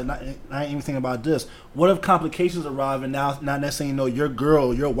also, I ain't even thinking about this. What if complications arrive and now not necessarily your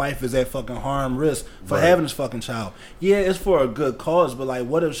wife is at fucking harm risk for Right. having this fucking child? Yeah, it's for a good cause, but like,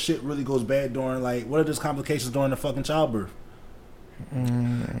 what if shit really goes bad during like what if there's complications during the fucking childbirth?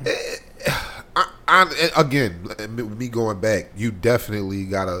 Again, me going back, you definitely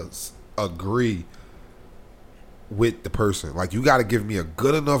gotta agree with the person. Like, you gotta give me a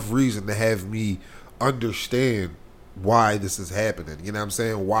good enough reason to have me understand why this is happening. You know what I'm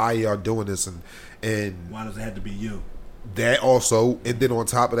saying? Why y'all doing this, and Why does it have to be you? that also, and then on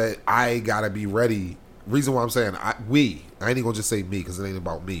top of that, I gotta be ready. Reason why I'm saying I ain't even gonna just say me because it ain't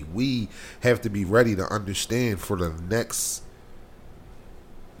about me. We have to be ready to understand for the next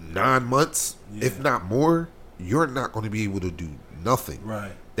 9 months, Yeah. if not more. you're not going to be able to do nothing.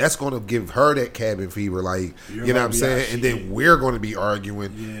 Right. That's going to give her that cabin fever, like, You're you know gonna what I'm be saying? out And shit. then we're going to be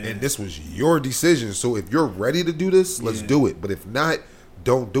arguing, Yeah. and this was your decision. So if you're ready to do this, let's Yeah. do it. But if not,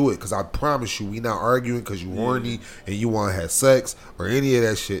 don't do it, because I promise you, we not arguing because you horny and you want to have sex or any of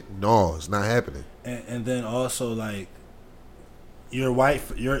that shit. No, it's not happening. And then also like your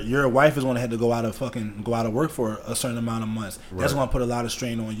wife is going to have to go out of work for a certain amount of months. That's Right. going to put a lot of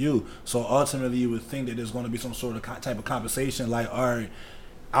strain on you. So ultimately, you would think that there's going to be some sort of type of compensation. Like, all right,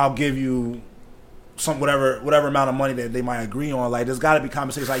 I'll give you some whatever amount of money that they might agree on. Like, there's got to be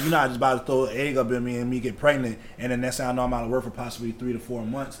compensation. Like, you're not just about to throw an egg up in me and me get pregnant, and then next thing I know, I'm out of work for possibly 3 to 4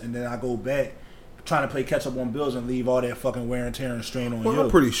 months, and then I go back trying to play catch up on bills and leave all that fucking wear and tear and strain on Well, you. I'm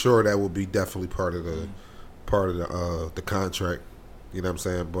pretty sure that would be definitely part of the contract. You know what I'm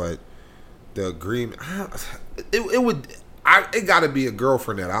saying? But the agreement, it got to be a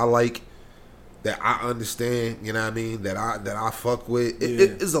girlfriend that I like, that I understand. You know what I mean? That I fuck with.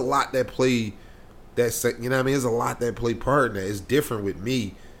 It is a lot that play. You know what I mean? There's a lot that play part in that. It's different with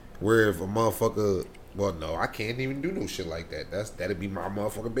me, where if a motherfucker. Well, no, I can't even do no shit like that. That'd be my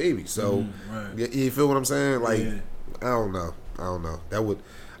motherfucking baby. So, right. you feel what I'm saying? Like, Yeah. I don't know. That would.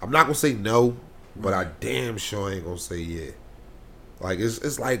 I'm not gonna say no, but I damn sure ain't gonna say yeah. Like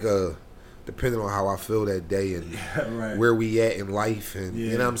it's like depending on how I feel that day and Right. where we at in life, and you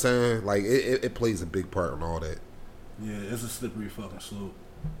Yeah. know what I'm saying. Like it plays a big part in all that. Yeah, it's a slippery fucking slope.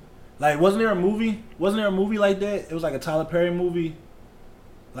 Like, wasn't there a movie like that? It was like a Tyler Perry movie,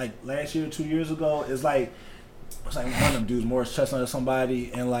 like last year or 2 years ago. It's like one of them dudes, Morris Chestnut or somebody,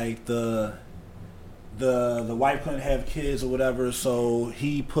 and like the wife couldn't have kids or whatever, so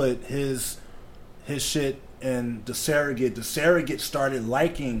he put his shit in the surrogate. The surrogate started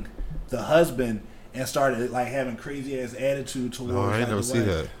liking the husband and started like having crazy ass attitude towards. No, I ain't like, never the see wife.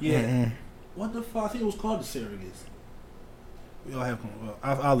 that. Yeah. What the fuck? I think it was called The Surrogates. We all have. Well,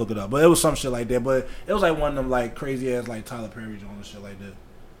 I'll look it up, but it was some shit like that. But it was like one of them like crazy ass like Tyler Perry joints and shit like that.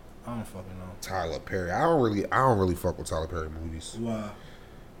 I don't fucking know. Tyler Perry. I don't really fuck with Tyler Perry movies. Why?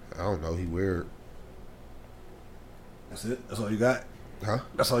 I don't know. He weird. That's it. That's all you got. Huh?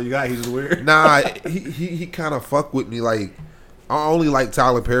 That's all you got. He's just weird. Nah, he kind of fuck with me. Like, I only like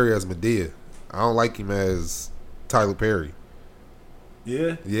Tyler Perry as Madea. I don't like him as Tyler Perry.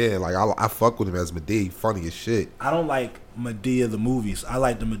 Yeah. Yeah, like I fuck with him as Madea. He funny as shit. I don't like Madea the movies. I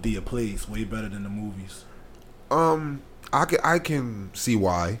like the Madea plays way better than the movies. I can see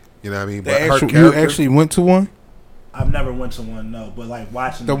why. You know what I mean? You actually went to one? I've never went to one, no, but like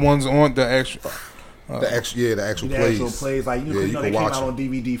watching The ones on the actual. the actual the plays. actual plays, like you know, can they came watch out them. on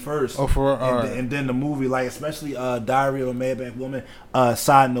DVD first. Oh, for and, alright. and then the movie, like especially Diary of a Madback Woman.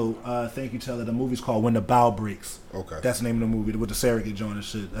 Side note, thank you, Taylor. The movie's called When the Bow Breaks. Okay. That's the name of the movie with the surrogate joint and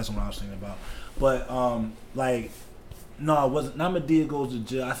shit. That's what I was thinking about. But like, no, it wasn't. Not Madea Goes to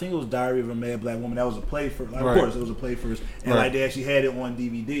Jail. I think it was Diary of a Mad Black Woman. That was a play first. Like, Right. Of course, it was a play first, and Right. like they actually had it on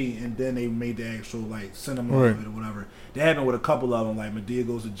DVD, and then they made the actual like cinema Right. of it or whatever. They happened with a couple of them, like Madea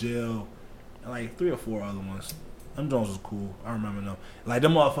Goes to Jail, and like 3 or 4 other ones. Them Jones was cool. I remember them. Like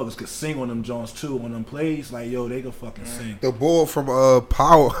them motherfuckers could sing on them Jones too. On them plays, like yo, they could fucking sing. The boy from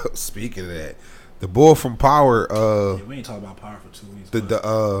Power. Speaking of that, the boy from Power. Yeah, we ain't talking about Power for 2 weeks.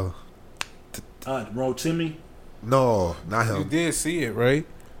 The Ro Timmy. no, not You him. did see it, right?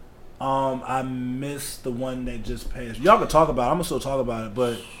 I missed the one that just passed. Y'all can talk about it. I'm gonna still talk about it,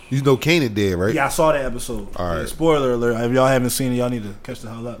 but You know Kanan dead, right? yeah, I saw that episode. All right. Yeah, spoiler alert. If y'all haven't seen it, y'all need to catch the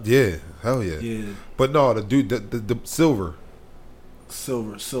hell up. Yeah, hell yeah. Yeah. But no, the dude, the Silver,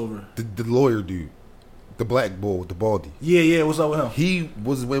 Silver. the lawyer dude, the black boy with the baldy. Yeah. What's up with him? He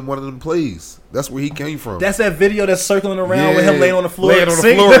was in one of them plays. That's where he came from. That's that video that's circling around with him laying on the floor. Laying on the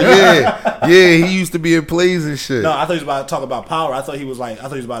singing. floor. Yeah, he used to be in plays and shit. No, I thought he was about to talk about Power. I thought he was about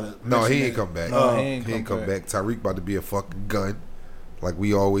to. No, he mention ain't that. come back. No, he ain't come back. Tyreek about to be a fucking gun, like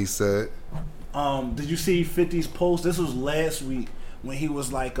we always said. Did you see 50's post? This was last week when he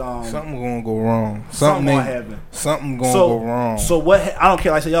was like, Something gonna go wrong. something gonna happen. Something gonna go wrong. So what? I don't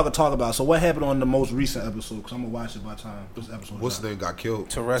care. Like I said, y'all can talk about it. So what happened on the most recent episode? Because I'm gonna watch it by the time this episode. What's his name got killed?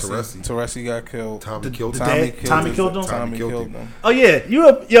 Teresi got killed. Tommy killed the him. dad- Tommy killed him? Tommy killed killed him. him. Oh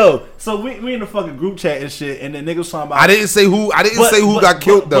yeah, So we in the fucking group chat and shit, and then niggas talking about. I didn't say who. I didn't say who got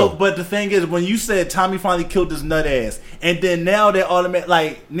killed though. But the thing is, when you said Tommy finally killed this nut ass, and then now they automatic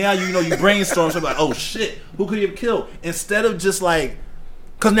like now you brainstorm so like, oh shit, who could he have killed? Instead of just like,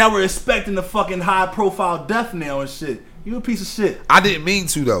 cause now we're expecting the fucking high profile death now and shit. You a piece of shit. I didn't mean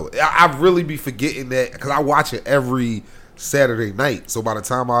to though. I really be forgetting that because I watch it every Saturday night. So by the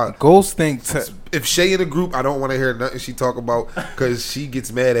time Ghost think if Shay in the group, I don't want to hear nothing she talk about because she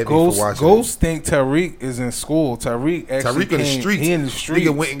gets mad at me Ghost, for watching. Ghost think Tariq is in school. Tariq actually Tariq in the streets. He in the streets.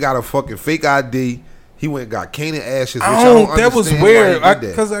 Nigga went and got a fucking fake ID. He went and got Canaan ashes. Which I don't. That was understand weird. why he did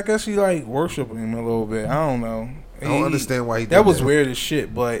that. Because I guess she like worshiping him a little bit. I don't know. I don't understand why he did that. Was that. weird as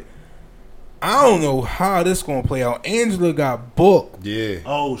shit. But I don't know how this gonna play out. Angela got booked. Yeah.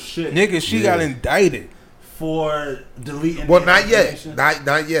 Oh shit, Nigga, she got indicted. for deleting. Well, the not yet. information?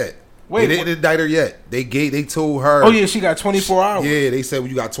 Not yet. Wait, they didn't indict her yet. They told her. Oh yeah, she got 24 hours. Yeah, they said, well,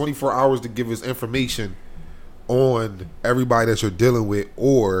 you got 24 hours to give us information on everybody that you're dealing with,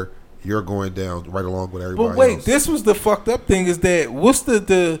 or you're going down right along with everybody But wait, else. this was the fucked up thing is that what's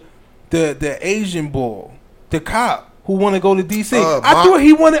the Asian boy, the cop who want to go to DC? I thought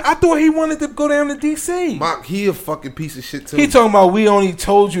he wanted to go down to DC. Mock, he a fucking piece of shit too. He talking about we only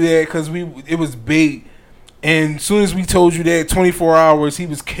told you that because it was bait, and as soon as we told you that 24 hours he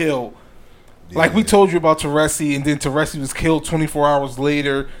was killed. Like we told you about Teresi, and then Teresi was killed 24 hours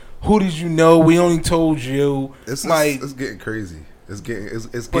later. Who did you know? We only told you. It's getting crazy. It's getting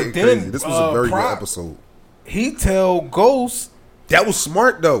then, crazy. This was a very good Proc- episode. He tell Ghost. That was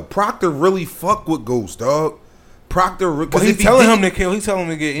smart though. Proctor really fucked with Ghost, dog. Proctor, But he's telling him to kill. He's telling him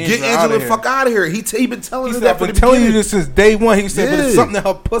to get Angela the fuck out of here. He been telling He her said, that I've from been the telling you beginning. this since day one. He said, but it's Yeah. something in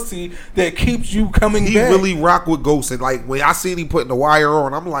her pussy that keeps you coming He back. really rock with Ghost, and like when I seen him putting the wire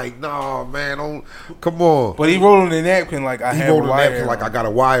on, I'm like, nah, man, don't come on. But he wrote on the napkin like I He have rolled a a wire. napkin like I got a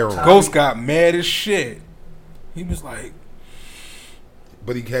wire on. Ghost got mad as shit. He was like,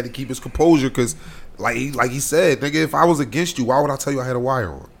 But he had to keep his composure because, like he said, nigga, if I was against you, why would I tell you I had a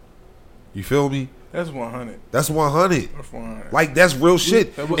wire on? You feel me? that's 100. That's 100. That's 100. Like that's real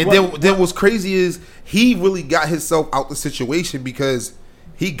shit. And then what's crazy is he really got himself out the situation because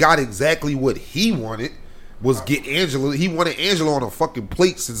he got exactly what he wanted. Was get Angela. He wanted Angela on a fucking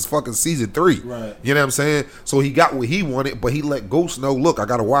plate since fucking season 3. Right. You know what I'm saying? So he got what he wanted, but he let Ghost know, look, I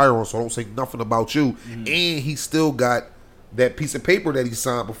got a wire on, so don't say nothing about you. And he still got that piece of paper that he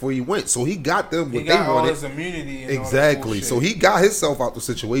signed before he went. So he got them what He got they all wanted. his immunity. And Exactly. All that So bullshit. he got himself out the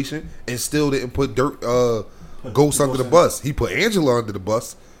situation and still didn't put Ghost under the bus. He put Angela under the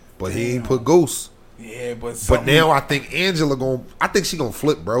bus, but he ain't put Ghost. Yeah, but But now I think I think she gonna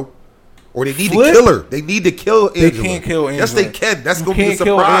flip, bro. Or they need Flip? to kill her. They need to kill Angela. They can't kill Angela. Yes, they can. That's You gonna be the can't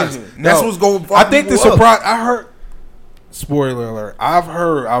kill surprise. Angela. That's No. what's going. I think the surprise. surprise. I heard. Spoiler alert. I've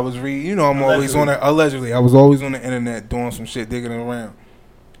heard. I was reading. You know, I'm always on it. Allegedly, I was always on the internet doing some shit, digging around.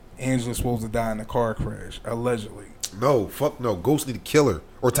 Angela's supposed to die in a car crash. Allegedly. No, fuck no. Ghost need to kill her,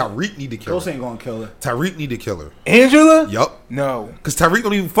 or Tariq need to kill Ghost her. ain't gonna kill her. Tariq need to kill her. Angela? Yup. No. Because Tariq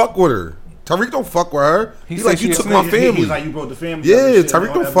don't even fuck with her. Tariq don't fuck with her. He He said like, she you a took snitch. my family. He's like, you broke the family. Yeah, up and shit Tariq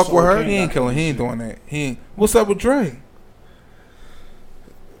on don't fuck with episode her. He ain't killing. He ain't doing that. He ain't. What's up with Dre?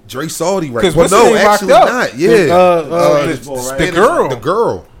 Dre Saudi right. 'Cause Well, what's no, his name actually locked up? not. Yeah. Spanish boy, right? The girl. The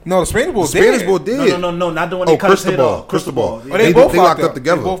girl. No, the Spanish boy The Spanish dead. boy did. No, not the one Oh, that cut his head Cristobal. off. Cristobal. Oh, Yeah. they both they locked locked up up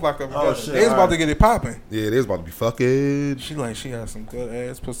together. They both locked up Oh, together. shit, They was about alright. to get it popping. Yeah, they was about to be fucking. She has some good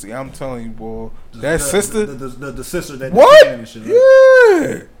ass pussy. I'm telling you, boy. That sister. The sister that What? And shit, right?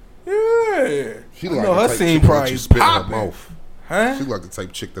 Yeah. Yeah. She I like know the her type scene chick that let probably you spit in her popping. mouth. Huh? She like the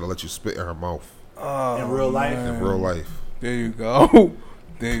type chick that'll let you spit in her mouth Oh, In real life? man. in real life. There you go.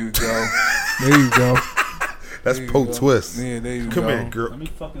 There you go. There you go. That's There you Poe go. Twist. Yeah, there you Come go. here, girl. Let me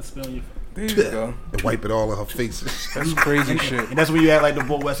fucking spill you. There you go. And wipe it all in her face. That's crazy shit. And that's when you act like the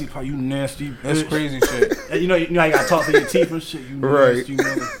boy Wesley Park. You nasty. That's bitch. crazy shit. You know how you gotta talk to your teeth and shit. You Right. nasty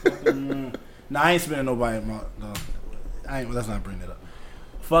motherfucker. Nah, I ain't spitting nobody in my. No, let's not bring that up.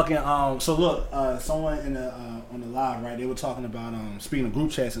 Fucking So look, someone in the on the live, right? They were talking about speaking of group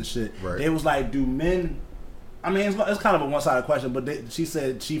chats and shit. Right. They was like, do men? I mean, it's kind of a one-sided question, but she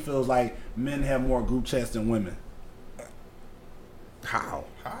said she feels like men have more group chats than women. How?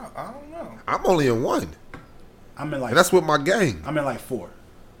 I don't know. I'm only in one, I'm in like and that's with my gang. I'm in like 4.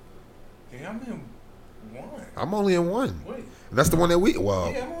 Yeah, I'm in one. I'm only in one. Wait. And that's the one that we.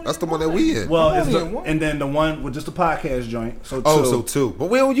 Well, that's the one that we in. Well, I'm it's only in one. and then the one with just the podcast joint. So 2. Oh, so 2. But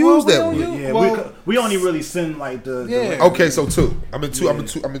we don't use we that don't one. use- Yeah, Well, we only really send like the Yeah. Okay, so 2. I'm in two. Yeah.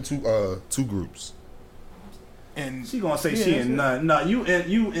 I'm in two groups. And She gonna say Yeah, she that's in it. none. No, you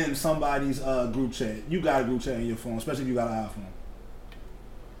in somebody's group chat. You got a group chat in your phone, especially if you got an iPhone.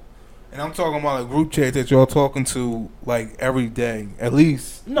 And I'm talking about a group chat that y'all talking to like every day, at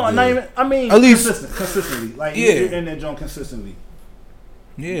least. No, Yeah. not even. I mean, At least- consistently. Like Yeah. you're in that joint consistently.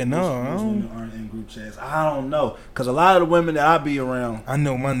 Yeah, no, I Most don't. women aren't in group chats. I don't know, cause a lot of the women that I be around, I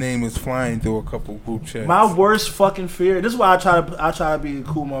know my name is flying through a couple group chats. my worst fucking fear. This is why I try to be a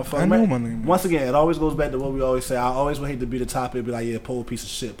cool motherfucker. I know my name. Once again, it always goes back to what we always say. I always would hate to be the topic, be like, yeah, pull a piece of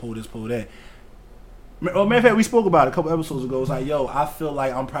shit, pull this, pull that. Well, matter of fact, we spoke about it a couple episodes ago. It's like, yo, I feel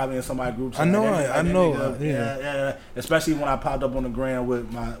like I'm probably in somebody's group chat. I know, Like that I know, nigga, yeah. Especially when I popped up on the gram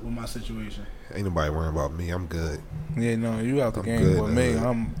with my situation. Ain't nobody worrying about me. I'm good. Yeah, no, you out the I'm game good, with me.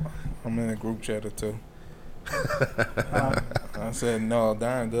 man. I'm in a group chat or two. I said no,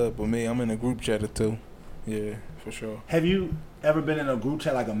 Don good, but me, I'm in a group chat or two. Yeah, for sure. Have you ever been in a group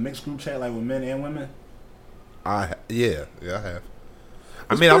chat, like a mixed group chat, like with men and women? Yeah, I have.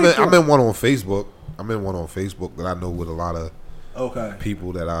 I It's mean, pretty cool. I'm in one on Facebook. I'm in one on Facebook that I know with a lot of Okay.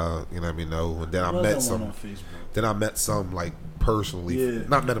 people that I, you know what I mean, know. And then I Wasn't met one some. on Facebook. Then I met some like personally. Yeah.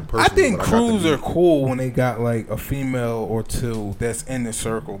 Not met them I personally. think but I got to crews meet. are cool when they got like a female or two that's in the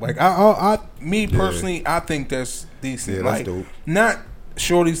circle. Like me personally, I think that's decent. Yeah, that's like, dope. Not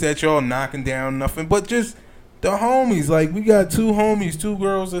shorties that y'all knocking down nothing, but just the homies. Like we got two homies, two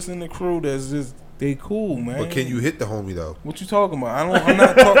girls that's in the crew that's just they cool, man. But can you hit the homie though? What you talking about? I'm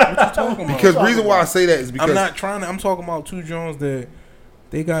not talking. What you talking about? Because the reason why I say that is because I'm not trying to. I'm talking about two Jones that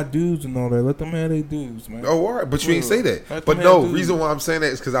they got dudes and all that. Let them have their dudes, man. Oh, all right, but you ain't say that. Let But them no, have dudes. reason why I'm saying that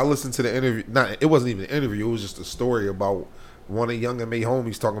is because I listened to the interview. It wasn't even an interview. It was just a story about one of Young and May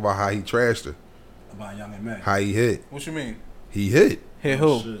homies talking about how he trashed her, About Young and May. how he hit. What you mean? He hit Hit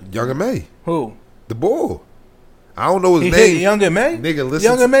who? Shit. Young and May, Who? the bull. I don't know his He name. hit Young and May. Nigga,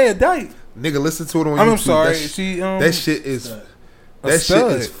 listen. Young and May a dyke. Nigga, listen to it on I'm YouTube. sorry. That, that shit is a that shit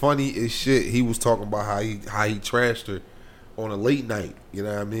stud. is funny as shit. He was talking about how he trashed her on a late night. You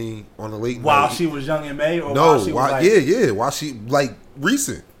know what I mean? On a late While night. she was Young and May, or no, while she was why, like, yeah. While she like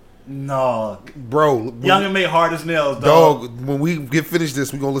recent, no, bro. when- Young and May hard as nails, dog. Dog, when we get finished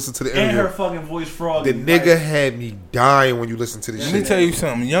this, we gonna listen to the And interview. her fucking voice froggy. The nigga had me dying when you listen to this Let me shit. tell you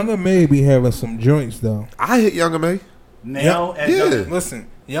something. Younger May be having some joints though. I hit Younger May. now and yeah. Young, Listen,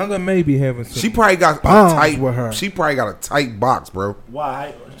 Younger May be having some. She probably got a Bombs tight. with her. She probably got a tight box, bro.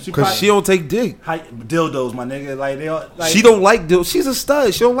 why? She Cause she don't take dick. dildos, my nigga. Like they all. Like, She don't like dildos. She's a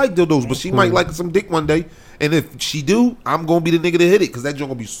stud. She don't like dildos, but she might like some dick one day. And if she do, I'm gonna be the nigga to hit it because that joint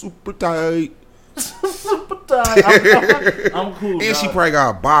gonna be super tight. super tight. I'm cool. And she dog. probably got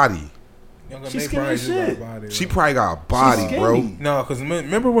a body. Younger She May skinny probably as just got shit. a body, She though. probably got a body, She's bro. skinny. No, because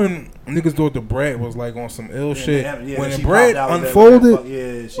remember when niggas thought the bread was like on some ill shit? Yeah, when the she bread popped out with that unfolded, fuck-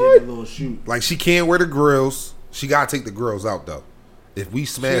 yeah, she had that little shoot. Like she can't wear the grills. She gotta take the grills out though. If we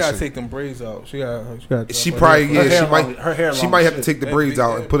she gotta smash it, take them braids out. She got. she probably Her hair she long- her hair might she long might as have to shit. take the That braids big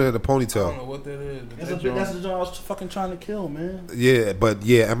out head. and put it in a I don't know ponytail. what that is. but That's that the joint- joint I was fucking trying to kill, man. Yeah, but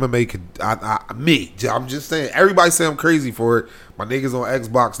yeah, MMA could. I'm just saying. Everybody say I'm crazy for it. My niggas on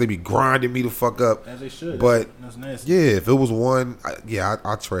Xbox, they be grinding me the fuck up. As they should. But that's nasty. yeah, if it was one,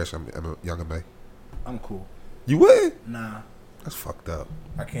 I trash Young May. I'm cool. You would? Nah. That's fucked up.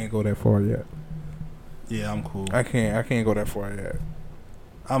 I can't go that far yet. Yeah, I'm cool. I can't go that far yet.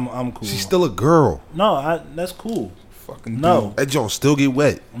 I'm cool. She's still a girl. No, that's cool. Fucking No. dude. That joint still get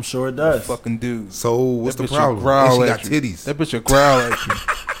wet. I'm sure it does. Fucking dude. So what's That the bitch will problem? growl And she at got you. titties. That bitch will growl at you.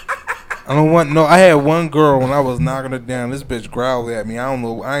 I don't want no. I had one girl when I was knocking her down. This bitch growled at me. I don't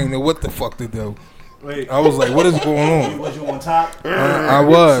know. I ain't know what the fuck to do. Wait, I was like, "What is going on?" was you on top? I So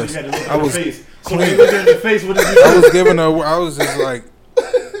was. you had to look I at was. the face. So when you look at the face, what did you I do? was giving her. I was just like,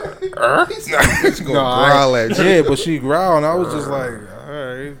 She gonna no, growl at you. yeah, but she growled. And I was just like, all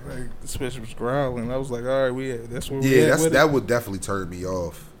right, like this bitch was growling. I was like, all right, that's what we Yeah, at with that it. would definitely turn me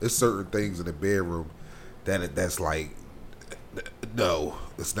off. There's certain things in the bedroom that's like, no,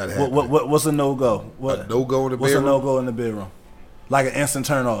 it's not happening. What's a no go? A no-go in the What's bedroom? a no go in the bedroom? Like an instant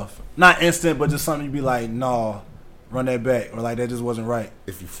turn off. Not instant, but just something you be like, no, run that back, or like that just wasn't right.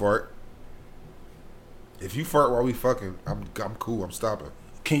 If you fart. If you fart while we fucking, I'm cool. I'm stopping.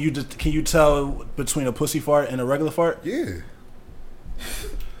 Can you tell between a pussy fart and a regular fart? Yeah.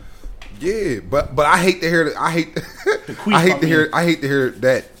 Yeah, but I hate to hear that. I hate queef, I hate I to hear mean. I hate to hear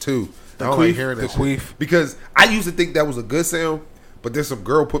that too. I don't queef? like hearing that The shit. queef. Because I used to think that was a good sound, but then some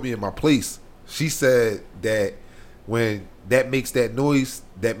girl put me in my place. She said that when that makes that noise,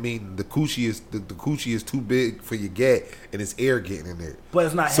 that means the coochie is too big for your gat and it's air getting in there. But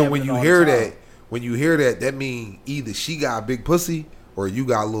it's not. So when happening you all hear the time. that means either she got a big pussy or you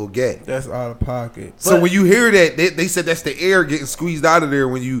got a little gat. That's out of pocket. So But- when you hear that, they said that's the air getting squeezed out of there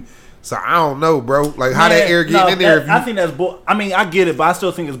when you. So I don't know, bro. Like how that Man, air getting in there. If you, I think that's bull. I mean, I get it, but I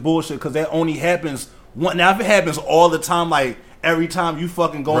still think it's bullshit because that only happens one. Now, if it happens all the time, like every time you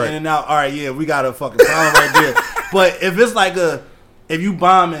fucking go Right. in and out, all right, yeah, we got a fucking problem right there. But if it's like if you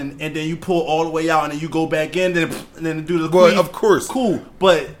bombing and then you pull all the way out and then you go back in, and then do the Well, queef, of course. cool.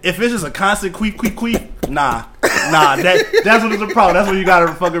 But if it's just a constant queef, nah, that's what is the problem. That's when you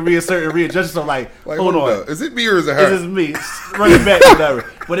gotta fucking reassert and readjust. So like hold on, up. Is it me or is it her? this is me. Run it back, whatever.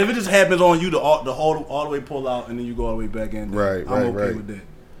 But if it just happens on you, the whole all the way pull out and then you go all the way back in, then Right, I'm okay right. with that.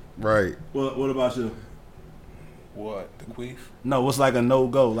 Right. What about you? What, the queef? No, what's like a no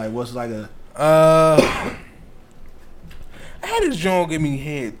go? Like what's like a I had this joint give me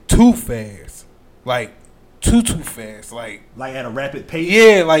head too fast, like too fast, like at a rapid pace?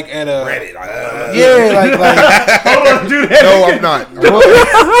 yeah, like at a Reddit. yeah, like Hold on, do that. No, I'm not.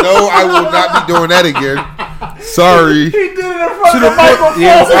 No, I will not be doing that again. Sorry. He did it in front to of the the point. microphone.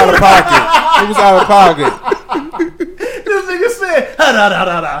 Yeah, it was out of pocket. It was out of pocket. This nigga said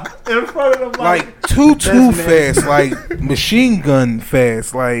ha-da-da-da-da in front of the mic. Like too That's fast, like machine gun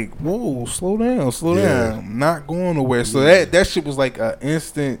fast. Like whoa, slow down, Yeah. I'm not going nowhere. So that shit was like an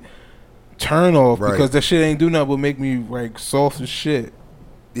instant turn off Right. because that shit ain't do nothing but make me like soft as shit.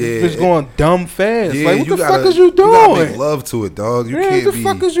 Yeah. It's going dumb fast. Yeah, like what you the gotta- fuck is you You gotta make doing? love to it, dog. You Man, can't the be.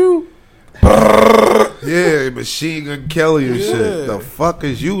 fuck is you? Yeah, Machine Gun Kelly and shit. Yeah. The fuck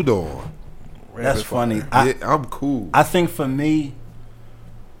is you doing? That's funny. Yeah, I'm cool. I think for me,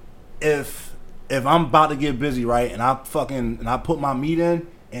 if I'm about to get busy, right, and I put my meat in,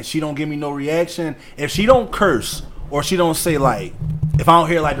 and she don't give me no reaction, if she don't curse or she don't say like, if I don't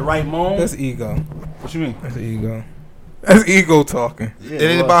hear like the right moan, That's ego. what you mean? That's ego. That's ego talking. Yeah, It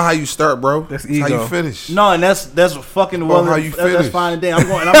ain't well, about how you start, bro. That's It's how ego. you finish. No, and that's fucking well. how you That's finish. fine and damn.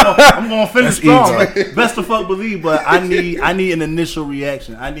 I'm going to finish That's strong. ego. Like, best to fuck believe, but I need an initial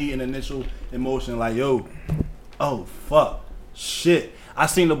reaction. I need an initial emotion. Like yo, oh fuck, shit. I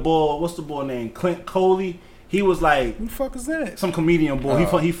seen the boy. What's the boy name? Clint Coley. He was like Who the fuck is that? some comedian boy.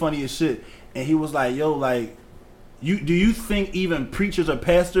 He funny as shit. And he was like, yo, like. Do you think even preachers or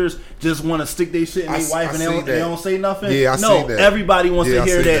pastors just want to stick their shit in their wife and they don't say nothing? Yeah, I no, seen that. everybody wants Yeah, to I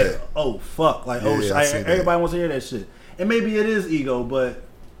hear seen that. that. Oh fuck, like oh Yeah, shit. I seen that. Everybody wants to hear that shit. And maybe it is ego, but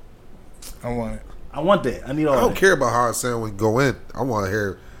I want it. I want that. I need all I don't that. care about how it sound when we go in. I want to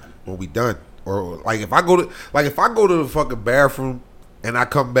hear when we done. Or like if I go to the fucking bathroom and I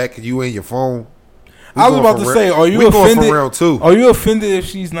come back and you in your phone. I was about to say, are you we going offended? for round two? Are you offended if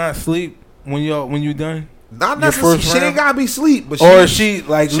she's not asleep when you done? Not your necessarily. first She ain't round? gotta be asleep, but Or is she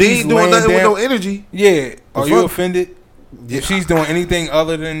like she least ain't doing laying nothing with down? no energy. Yeah. Are you fuck? offended Yeah. if she's doing anything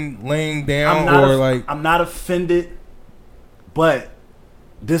other than laying down I'm not offended, but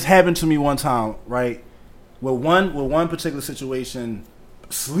this happened to me one time, right? With one particular situation,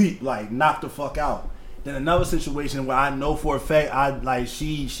 sleep like knocked the fuck out. Then another situation where I know for a fact I like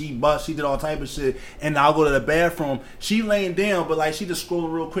she did all type of shit, and I'll go to the bathroom. She laying down, but like she just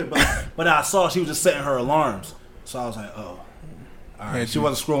scrolling real quick. But I saw she was just setting her alarms, so I was like, oh, all right. She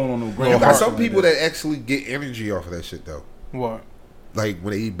wasn't scrolling on no You ground. got some people that actually get energy off of that shit though. what? Like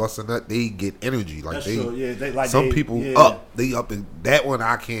when they eat busting nut, they get energy. Like That's they, true. Yeah, they like some they- people yeah. up. They up in that one.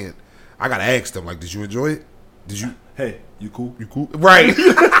 I can't. I gotta ask them. Like, did you enjoy it? Did you? Hey, you cool? You cool? Right.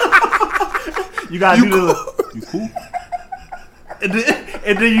 You gotta You do the you cool?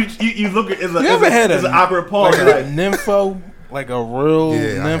 And then you look at it's You ever had it's an awkward pause. like Like, a nympho, like a real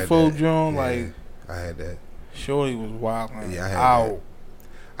Yeah, I had nympho that. joint? Yeah, Like I had that. Shorty was wild. Yeah, I had out. that.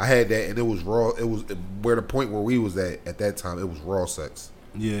 I had that, and it was raw. It was where the point where we was at that time. It was raw sex,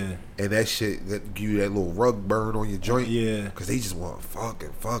 yeah, and that shit that give you that little rug burn on your joint. Yeah. because they just want fucking.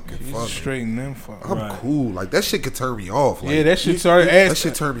 She's a straight nympho. I'm Right. cool. Like that shit could turn me off. Like, Yeah, that shit started. that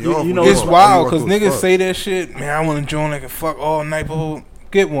shit turn me off. you know, when It's you wild walk because through niggas fuck. say that shit. Man, I want to join like a fuck all night. But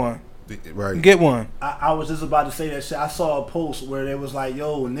get one. Right. Get one. I was just about to say that shit. I saw a post where they was like,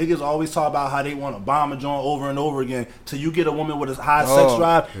 "Yo, niggas always talk about how they want to bomb a joint over and over again till you get a woman with a high sex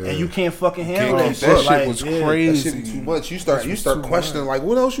drive and you can't fucking handle Can't that keep shit." up. That shit Like, was yeah. That crazy. shit be too much. You start too questioning like,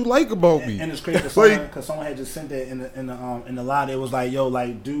 what else you like about me? And it's crazy Like- because someone had just sent that in the line. It was like, "Yo,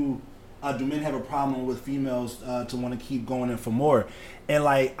 like, do men have a problem with females to want to keep going in for more?" And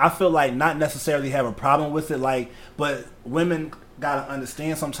like, I feel like not necessarily have a problem with it, like, but women gotta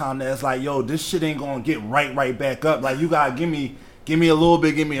understand sometimes that it's like, yo, this shit ain't gonna get right back up. Like, you gotta give me a little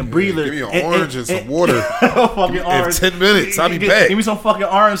bit, give me a breather, give me an orange and some water. fucking In orange. 10 minutes, I'll be back. Give me some fucking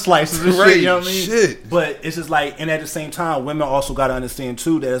orange slices and Right, shit. You know what I mean? shit. But it's just like, and at the same time, women also gotta understand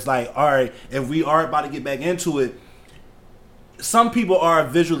too that it's like, all right, if we are about to get back into it. Some people are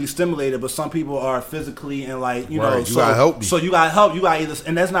visually stimulated, but some people are physically and like you know. Right, you gotta help me. So you gotta help. You gotta either,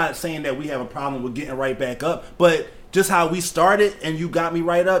 and that's not saying that we have a problem with getting right back up, but just how we started and you got me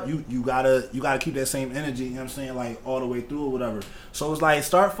right up, you gotta keep that same energy, you know what I'm saying, like all the way through or whatever. So it's like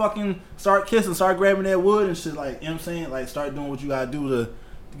start kissing, start grabbing that wood and shit, like, you know what I'm saying, like start doing what you gotta do to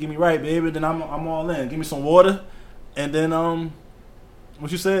get me right, baby. Then I'm all in. Give me some water and then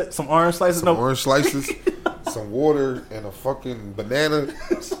what you said? Some orange slices? Orange slices, some water and a fucking banana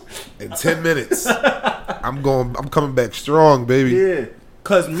in 10 minutes. I'm coming back strong, baby. Yeah.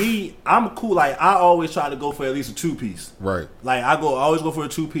 Cause I'm cool. Like I always try to go for at least a 2-piece. Right. Like I always go for a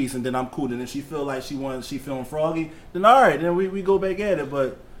 2-piece, and then I'm cool. And then she feel like she feeling froggy. Then all right, then we go back at it.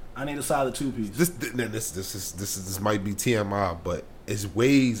 But I need a solid 2-piece. This might be TMI, but it's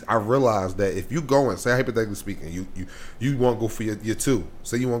ways I realize that if you going, say hypothetically speaking, you want to go for your 2.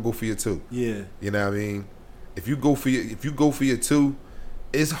 Say you want to go for your 2. Yeah. You know what I mean? If you go for your 2,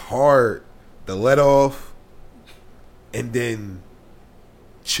 it's hard to let off and then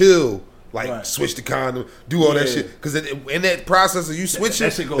chill, like right. Switch the condom, do all that shit. Because in that process of you switching,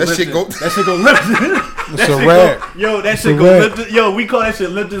 that shit go lift. It's a wrap. Yo, that shit go lift. Yo, we call that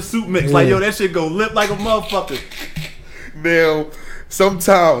shit lifted soup mix. Yeah. Like, yo, that shit go lip like a motherfucker. Now,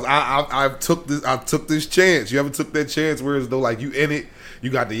 sometimes I took this chance. You ever took that chance where as though like you in it,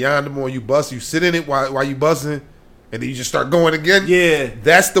 you got the yonder on, you bust, you sit in it while you busting, and then you just start going again? Yeah.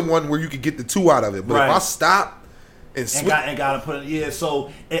 That's the one where you could get the 2 out of it. But right. if I stop and gotta put it, yeah, so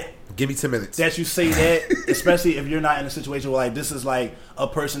give me 10 minutes. That you say that, especially if you're not in a situation where like this is like a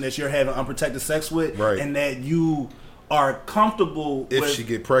person that you're having unprotected sex with, right. and that you are comfortable if with, she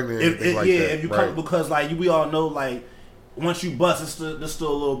get pregnant, if you right. comfortable, because like we all know like once you bust, there's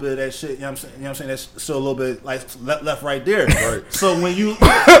still a little bit of that shit. You know what I'm saying? That's still a little bit like left right there. Right. So when you,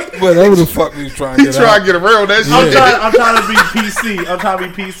 whatever the fuck he's trying to get around that shit. I'm trying to be PC. I'm trying to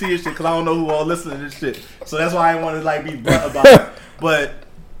be PC and shit because I don't know who all listening to this shit. So that's why I want to like be blunt about it. But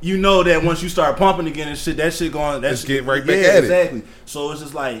you know that once you start pumping again and shit, that shit going. That's getting right back at it. Exactly. So it's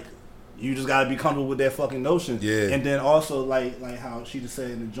just like you just gotta be comfortable with that fucking notion. Yeah. And then also like how she just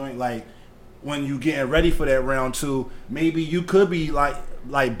said in the joint, like when you getting ready for that round 2, maybe you could be like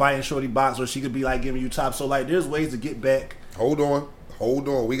biting shorty box, or she could be like giving you top. So like there's ways to get back. Hold on.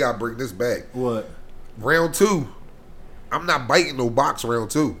 We gotta bring this back. What? Round 2. I'm not biting no box round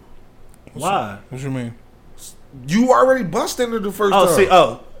 2. Why? What you mean? You already busted into the first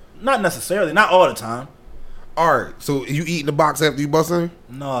time. Not necessarily. Not all the time. Alright, so you eating the box after you busting?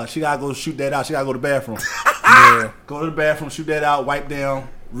 No, she gotta go shoot that out. She gotta go to the bathroom. Yeah. Go to the bathroom, shoot that out, wipe down,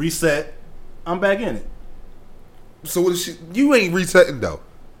 reset. I'm back in it. So what is she? You ain't resetting though.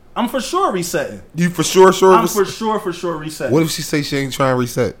 I'm for sure resetting. You for sure? I'm for sure resetting. What if she say she ain't trying to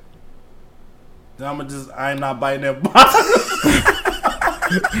reset? Then I am not biting that box.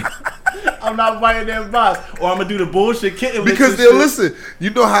 I'm not biting that box. Or I'm gonna do the bullshit kitten. Because they'll listen.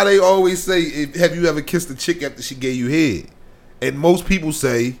 You know how they always say, have you ever kissed a chick after she gave you head? And most people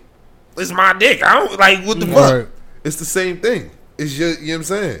say, it's my dick. I don't like what the fuck. Right. It's the same thing. It's just, you know what I'm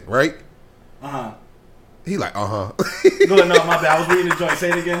saying, right? He like, Go ahead, no, my bad. I was reading the joint. Say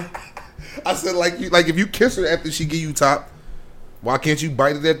it again. I said, like if you kiss her after she give you top, why can't you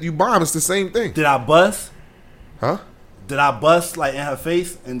bite it after you bomb? It's the same thing. Did I bust? Huh? Did I bust like in her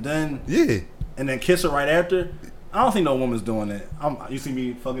face and then kiss her right after? I don't think no woman's doing that. You see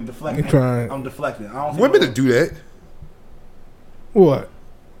me fucking deflecting. I'm deflecting. I don't think women to do that. What?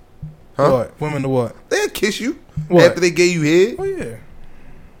 Huh? What? Women to what? They'll kiss you what? After they gave you head. Oh yeah.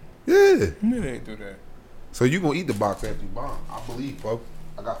 Yeah. They do that. So you gonna eat the box after you bomb? I believe, folks.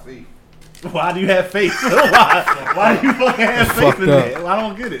 I got faith. Why do you have faith? Why do you fucking have faith in that? I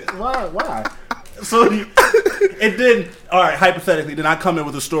don't get it. Why? So it didn't. All right, hypothetically, then I come in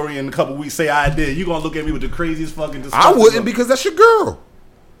with a story in a couple weeks. Say I did. You gonna look at me with the craziest fucking? I wouldn't because that's your girl.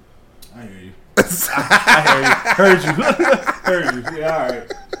 I hear you. I hear you. Heard you. Yeah. All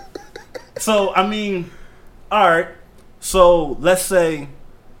right. So I mean, all right. So let's say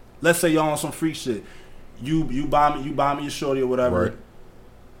y'all on some freak shit. You buy me your shorty or whatever. Right.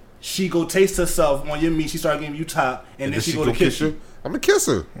 She go taste herself on your meat. She start giving you top, and then she go to kiss you. I'm gonna kiss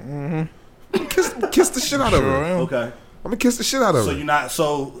her. Mm-hmm. Kiss the shit out of her. Okay. I'm gonna kiss the shit out of her. So you're not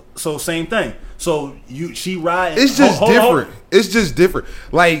so same thing. So she ride. It's just different. It's just different.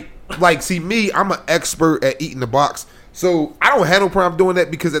 Like see me, I'm an expert at eating the box. So I don't have no problem doing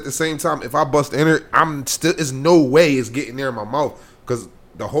that because at the same time, if I bust in her, there's no way it's getting there in my mouth because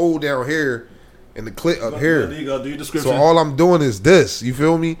the hole down here and the clit up here. There you go. Do your description. So all I'm doing is this. You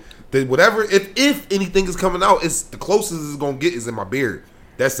feel me? Then whatever, if anything is coming out, it's the closest it's gonna get is in my beard.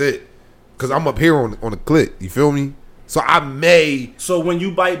 That's it. Cause I'm up here on the clit. You feel me? So I may. So when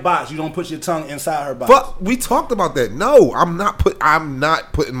you bite box, you don't put your tongue inside her box. Fuck, we talked about that. No, I'm not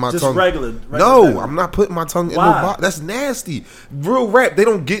putting my Just tongue. regular. No, I'm not putting my tongue in no Why? box. That's nasty. Real rap, they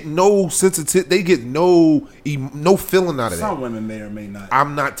don't get no sensitive. They get no feeling out of that. Some women may or may not.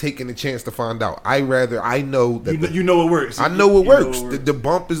 I'm not taking the chance to find out. I know that You know it works. I know it You works. know it The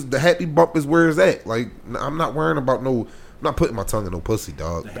bump is the happy bump is where it's at. Like I'm not worrying about no. I'm not putting my tongue in no pussy,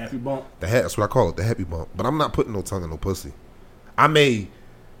 dog. The happy bump. That's what I call it, the happy bump. But I'm not putting no tongue in no pussy. I may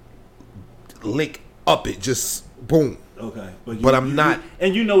lick up it, just boom. Okay, But I'm not.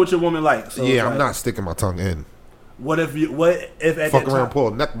 And you know what your woman likes. So Yeah, it's I'm not sticking my tongue in. What if at Fuck that around, time, pull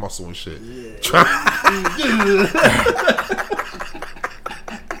a neck muscle and shit. Yeah.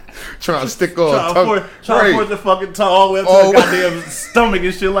 Trying to stick on tongue. try to force the fucking tongue all the way up to the goddamn stomach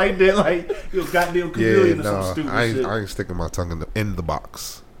and shit like that. Like it was goddamn chameleon or some stupid shit. I ain't sticking my tongue in the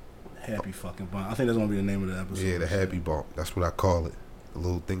box. Happy fucking bump. I think that's gonna be the name of the episode. Yeah, the happy bump. That's what I call it. The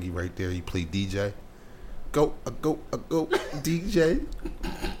little thingy right there. You play DJ. Go, DJ.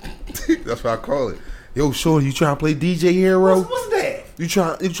 That's what I call it. Yo, shorty, you trying to play DJ Hero? What's that? You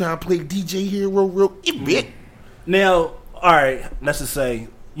trying to play DJ Hero real bit? Now, all right, let's just say,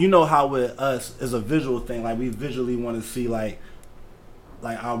 you know how with us is a visual thing. Like we visually want to see like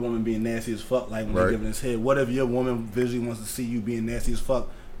our woman being nasty as fuck. Like when they're giving us head. What if your woman visually wants to see you being nasty as fuck?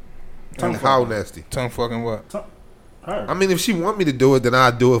 And how nasty? Tongue fucking what? Her. I mean, if she want me to do it, then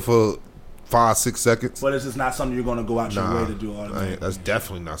I'd do it for 5-6 seconds. But it's just not something you're gonna go out your way to do automatically. That's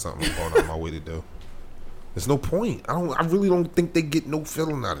definitely not something I'm going out my way to do. There's no point. I really don't think they get no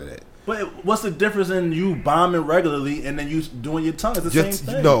feeling out of that. But what's the difference in you bombing regularly and then you doing your tongue? It's the same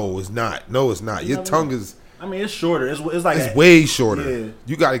thing. No, it's not. No, it's not. Your tongue is. I mean, it's shorter. It's like it's way shorter. Yeah.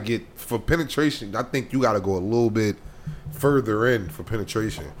 You got to get for penetration. I think you got to go a little bit further in for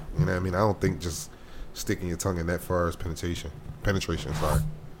penetration. You know what I mean? I don't think just sticking your tongue in that far as penetration. Penetration, sorry.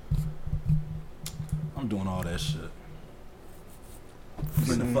 I'm doing all that shit.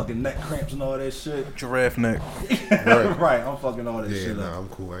 Getting the fucking neck cramps and all that shit. Giraffe neck. Right, I'm fucking all that shit up. I'm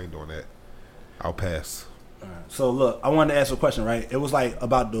cool. I ain't doing that. I'll pass. All right. So look, I wanted to ask a question, right? It was like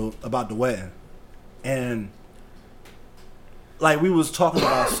about the wedding. And like we was talking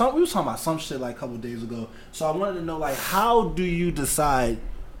about some shit like a couple days ago. So I wanted to know like how do you decide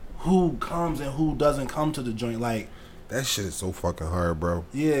who comes and who doesn't come to the joint? Like that shit is so fucking hard, bro.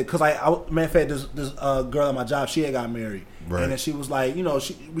 Yeah, cause matter of fact, this girl at my job, she had got married, right. And then she was like, you know,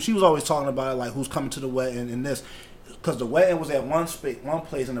 she was always talking about it, like who's coming to the wedding and this, cause the wedding was at one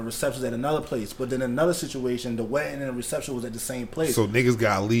place and the reception was at another place, but then in another situation, the wedding and the reception was at the same place. So niggas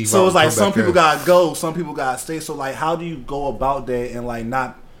gotta leave. So it's like some people gotta go, some people gotta stay. So like, how do you go about that and like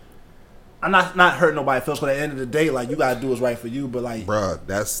not? I'm not hurting nobody's feelings, but at the end of the day, like you gotta do what's right for you. But like, bruh,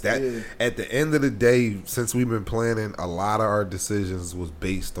 that's that. Yeah. At the end of the day, since we've been planning, a lot of our decisions was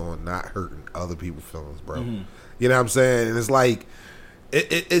based on not hurting other people's feelings, bro. Mm-hmm. You know what I'm saying? And it's like,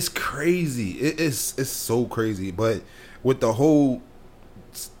 it's crazy. It's so crazy. But with the whole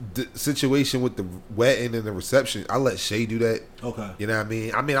situation with the wedding and the reception, I let Shay do that. Okay. You know what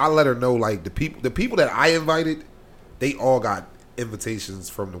I mean? I let her know like the people that I invited, they all got invitations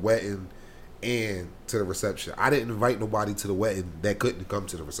from the wedding and to the reception. I didn't invite nobody to the wedding that couldn't come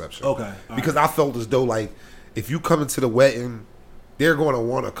to the reception. Okay. Because I felt as though like if you come into the wedding, they're going to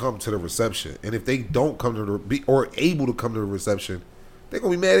want to come to the reception. And if they don't come to or able to come to the reception, they're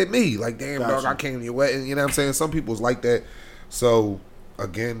going to be mad at me. Like, damn, dog, I came to your wedding. You know what I'm saying? Some people's like that. So,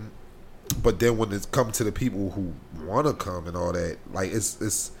 again, but then when it's come to the people who want to come and all that, like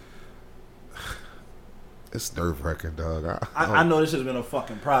it's nerve wracking, dog. I know this has been a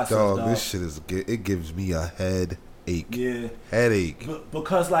fucking process, dog. This shit it gives me a headache. Yeah, headache.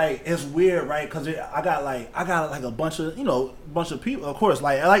 Because like it's weird, right? Because I got like a bunch of people, of course,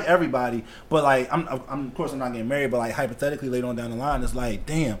 like everybody. But like I'm of course I'm not getting married, but like hypothetically later on down the line, it's like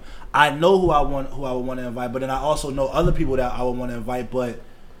damn, I know who I would want to invite, but then I also know other people that I would want to invite, but.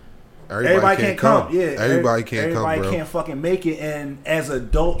 Everybody can't come. Yeah, everybody can't come. Everybody can't fucking make it. And as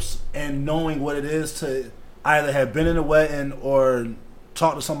adults, and knowing what it is to either have been in a wedding or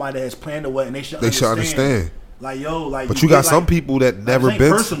talk to somebody that has planned a wedding, they should understand. Like yo, like. But you got some people that never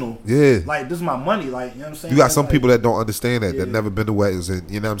been personal. Yeah. Like this is my money. Like you know what I'm saying. You got some people that don't understand that never been to weddings,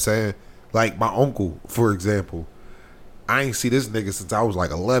 and you know what I'm saying. Like my uncle, for example, I ain't see this nigga since I was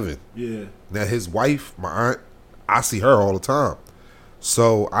like 11. Yeah. Now his wife, my aunt, I see her all the time.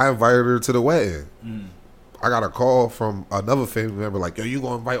 So I invited her to the wedding. I got a call from another family member like, yo, you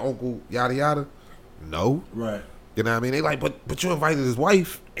gonna invite Uncle yada yada? No. Right. You You know what I mean? They like, but you invited his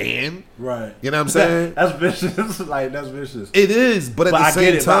wife, and Right. you know what I'm saying? That's vicious. Like, that's vicious. It is, but at But the I same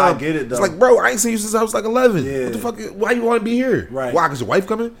get it, but I time, get it, though. it's like, bro, I ain't seen you since I was like 11. Yeah. What the fuck? Why you want to be here? Right. Why? Cause your wife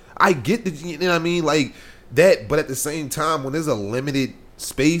coming? I get that. You know what I mean? Like that, but at the same time, when there's a limited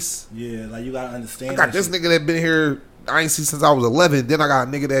space, Yeah, like, you gotta understand. I got that this shit. nigga that been here. I ain't seen since I was 11. Then I got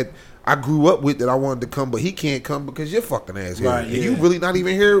a nigga that I grew up with that I wanted to come, but he can't come because your fucking ass here. Right, And yeah. you really not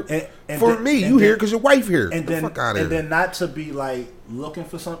even here And for then- me. and You here then- because your wife here. And Get then, the fuck out of and here. then not to be like looking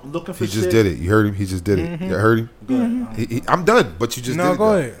for He shit. just did it. You heard him. He just did it. You heard him. Go ahead. I'm done. But you just did No, it.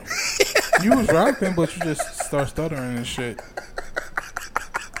 go though. ahead. You was rapping, but you just start stuttering and shit.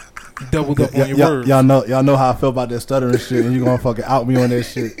 You doubled up on your words. Y'all know how I feel about that stuttering shit, and you gonna fucking out me on that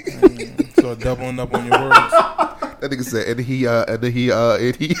shit. Start doubling up on your words. That nigga said, and he.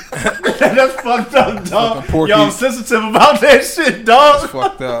 That's fucked up, dog. Fucking Porky. Yo, I'm sensitive about that shit, dog.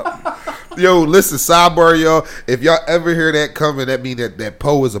 Fucked up. Yo, listen, sidebar, y'all. If y'all ever hear that coming, that mean that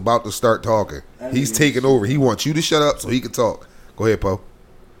Poe is about to start talking. He's taking over. He wants you to shut up so he can talk. Go ahead, Poe.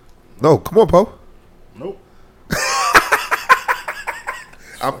 No, come on, Poe. Nope.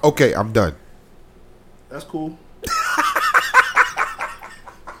 I'm done. That's cool.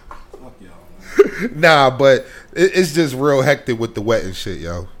 Fuck y'all, man. Nah, but it's just real hectic with the wet and shit,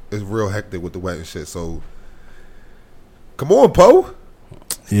 yo. It's real hectic with the wet and shit. So, come on, Poe.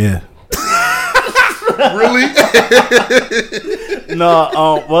 Yeah. Really? No,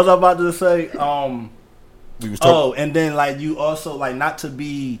 what was I about to say? We was talking. And then like you also like not to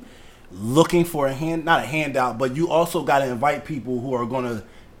be looking for not a handout, but you also got to invite people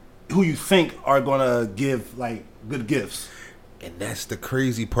who you think are gonna give like good gifts. And that's the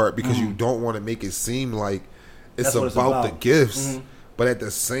crazy part because you don't want to make it seem like it's That's what it's about the about. gifts. But at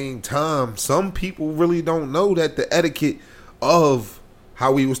the same time, some people really don't know that the etiquette of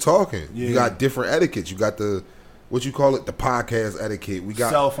how we was talking. Yeah. You got different etiquettes. You got the, what you call it, the podcast etiquette. We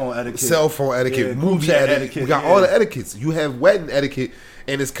got Cell phone etiquette, movie group chat etiquette. We got all the etiquettes. You have wedding etiquette,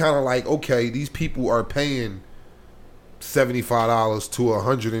 and it's kind of like, okay, these people are paying $75 to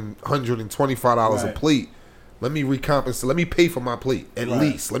 $125 a Right. plate. Let me recompensate. Let me pay for my plate at Right.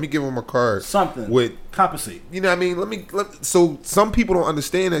 least. Let me give them a card. something with, compensate. you know what I mean? So some people don't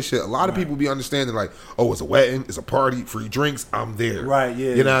understand that shit. A lot of people be understanding like, oh, it's a wedding, it's a party, free drinks, I'm there. Right,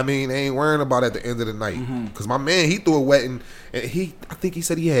 yeah. You know what I mean? They ain't worrying about it at the end of the night. Because my man, he threw a wedding, and I think he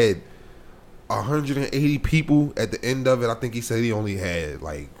said he had 180 people at the end of it. I think he said he only had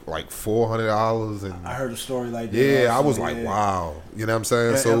like $400 and I heard a story like that. yeah, I also, was like, yeah. wow. You know what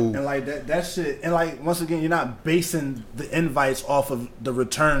I'm saying? And like that shit, and like once again, you're not basing the invites off of the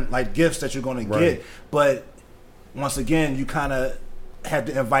return like gifts that you're gonna Right. get, but once again, you kind of have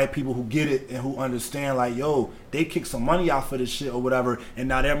to invite people who get it and who understand. Like, yo, they kick some money out for this shit or whatever, and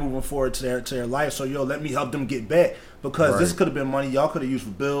now they're moving forward to their life. So, yo, let me help them get back because this Right. could have been money y'all could have used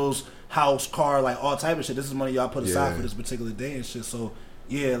for bills, house, car, like all type of shit. This is money y'all put aside Yeah. for this particular day and shit. So,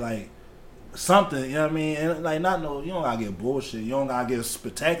 yeah, like. Something, you know what I mean? And like, you don't gotta get bullshit. You don't gotta get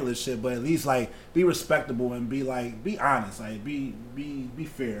spectacular shit, but at least like be respectable and be honest, like be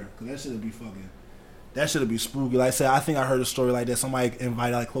fair. Cause that shit'll be spooky. Like I said, I think I heard a story like that. Somebody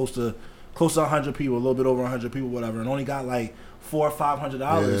invited like close to 100 people, a little bit over 100 people, whatever, and only got like $400 or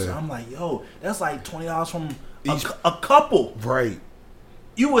 $500. Yeah. I'm like, yo, that's like $20 from Each- a couple. right.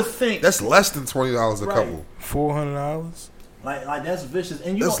 You would think That's less than $20 a Right. couple. $400. like that's vicious,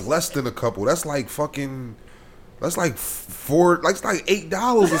 and you That's don't, less than a couple. That's like fucking. That's like it's like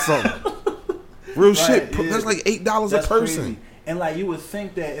 $8 or something. Real shit. yeah. That's like $8 a That's person. crazy. And like you would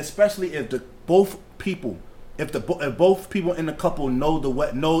think that, especially if both people in the couple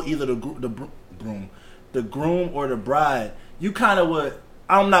know either the groom or the bride, you kind of would.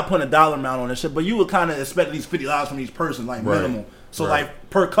 I'm not putting a dollar amount on this shit, but you would kind of expect at least $50 from each person, like Right. minimal. So Right. like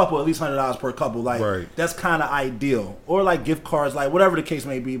per couple, at least $100 per couple. Like Right. that's kind of ideal, or like gift cards, like whatever the case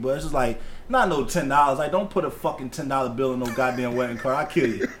may be. But it's just like not no $10. Like don't put a fucking $10 bill in no goddamn wedding card. I kill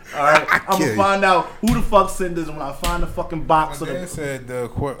you. All right, I'm kill gonna you. find out who the fuck sent this when I find the fucking box But of Dan the.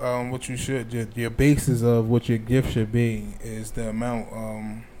 said what you should your basis of what your gift should be is the amount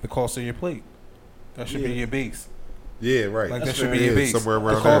the cost of your plate. That should be Yeah. your base. Yeah, right. Like That's that should fair. be your Yeah, base. somewhere The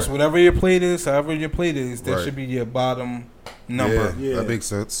around cost, there. whatever your plate is, however your plate is, that Right. should be your bottom number. Yeah, Yeah. that makes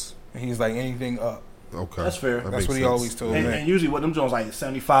sense. And he's like anything up. Okay, That's fair. That's makes what he sense. always told me. And usually what them joints like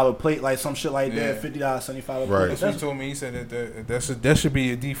 $75 a plate, like some shit like Yeah. that, $50, $75 a Right. plate. That's what he told me. He said that should be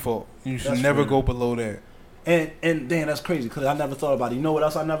your default. You should That's never fair. go below that. And damn, that's crazy because I never thought about it. You know what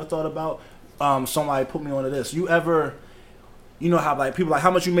else I never thought about? Somebody put me onto this. You know how like people like how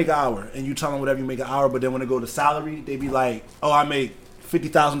much you make an hour, and you tell them whatever you make an hour, but then when they go to salary, they be like, oh, I make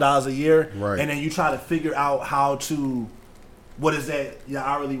 $50,000 a year, Right. and then you try to figure out how to, what is that, your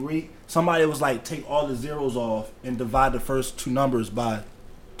hourly rate? Somebody was like, take all the zeros off and divide the first two numbers by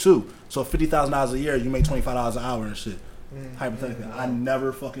 2. So $50,000 a year, you make $25 an hour and shit. Hypothetically, I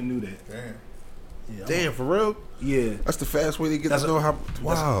never fucking knew that. Damn. Yeah, Damn, for real? yeah. That's the fast way to get That's to know how. That's,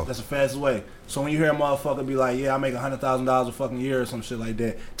 Wow. that's the fastest way. So when you hear a motherfucker be like, yeah, I make $100,000 a fucking year or some shit like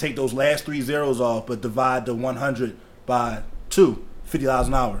that, take those last 3 zeros off, but divide the 100 by 2, $50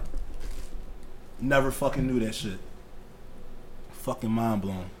 an hour. Never fucking knew that shit. Fucking mind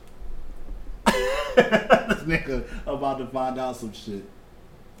blown. This nigga about to find out some shit.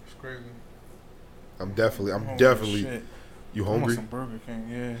 It's crazy. I'm definitely. Shit. You I want hungry? some Burger King,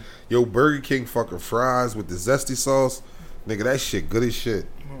 yeah. Yo, Burger King fucking fries with the zesty sauce, nigga. That shit good as shit.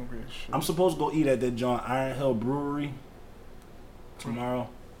 I'm hungry as shit. I'm supposed to go eat at that John Iron Hill Brewery tomorrow.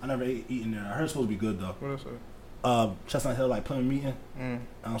 I never eaten there. I heard it's supposed to be good though. What is it? Chestnut Hill, like Plymouth meeting.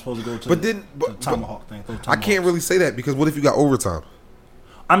 I'm supposed to go to But the, then, the Tomahawk thing. Those I can't Tomahawks. really say that because what if you got overtime?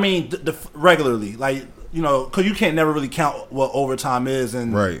 I mean, regularly, like, you know, because you can't never really count what overtime is,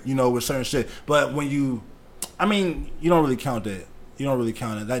 and Right. you know, with certain shit. But when you, I mean, you don't really count that. You don't really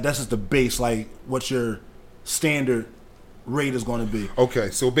count it. Like, that's just the base, like what your standard rate is going to be. Okay,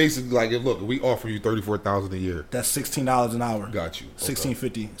 so basically, like, look, we offer you $34,000 a year. That's $16 an hour. Got you. Okay.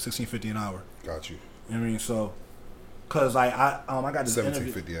 $16.50 an hour. Got you. You know what I mean? So, cause like I got this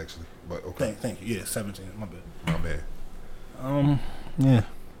interview. $17.50 actually, but okay, Thank you. Yeah, 17. My bad. my bad. Yeah.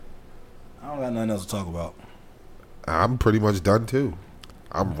 I don't got nothing else to talk about. I'm pretty much done too.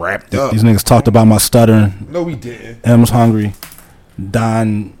 I'm wrapped up. These niggas talked about my stuttering. No, we didn't. M's hungry.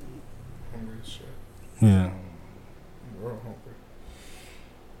 Don. Hungry as shit. Yeah. I'm real hungry.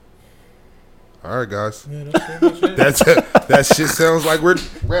 All right, guys. Yeah, that's pretty much it. That's that shit sounds like we're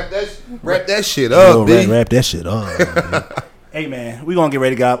wrap that shit Yo, up, B. wrap that shit up. Hey, man, we gonna get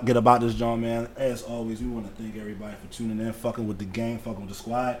ready to get about this, John, man. As always, we want to thank everybody for tuning in, fucking with the gang, fucking with the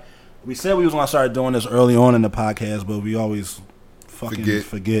squad. We said we was gonna start doing this early on in the podcast, but we always fucking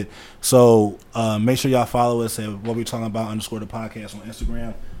forget. So make sure y'all follow us at What We Talking About _ the podcast on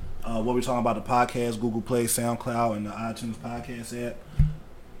Instagram. What We Talking About the podcast, Google Play, SoundCloud, and the iTunes podcast app.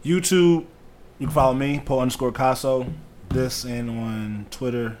 YouTube, you can follow me, Poe _ Caso. This and on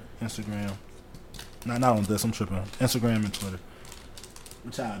Twitter, Instagram. Not on this, I'm tripping. Instagram and Twitter.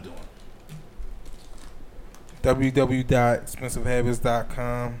 What y'all doing?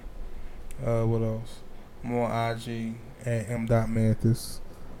 www.expensivehabits.com. What else? More IG at m.mathis.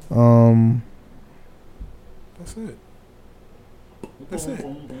 That's it. That's it.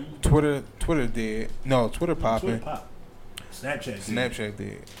 Twitter dead. No, Twitter popping. Pop. Snapchat. Snapchat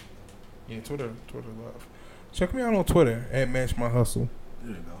dead. Yeah, Twitter love. Check me out on Twitter at Match My Hustle.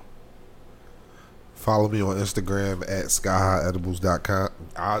 There you go. Follow me on Instagram at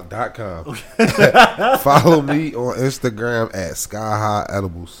skyhighedibles.com. Follow me on Instagram at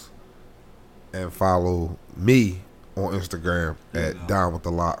skyhighedibles. And follow me on Instagram at Down with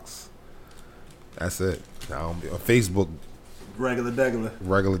the Locks. That's it. Now on Facebook, Regular degular.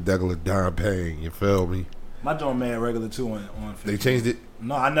 regular degular Don Payne. You feel me? My joint mad regular too on Facebook. They changed it.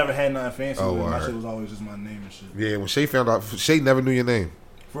 No, I never had nothing fancy Oh, with it. My alright. shit was always just my name and shit. Yeah, when Shay found out, Shay never knew your name.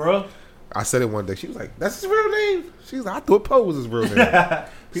 For real? I said it one day. She was like, "That's his real name." She was like, "I thought Poe was his real name."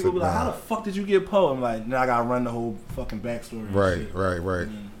 People So, be like, how nah. the fuck did you get Poe? I'm like, now I gotta run the whole fucking backstory. and Right, shit. right.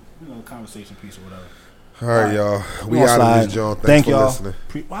 And, you know, conversation piece or whatever. All right, y'all. We Come on, out Slide. of this, John. Thanks Thank for y'all. listening.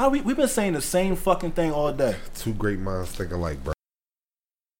 Why we've been saying the same fucking thing all day? Two great minds think alike, bro.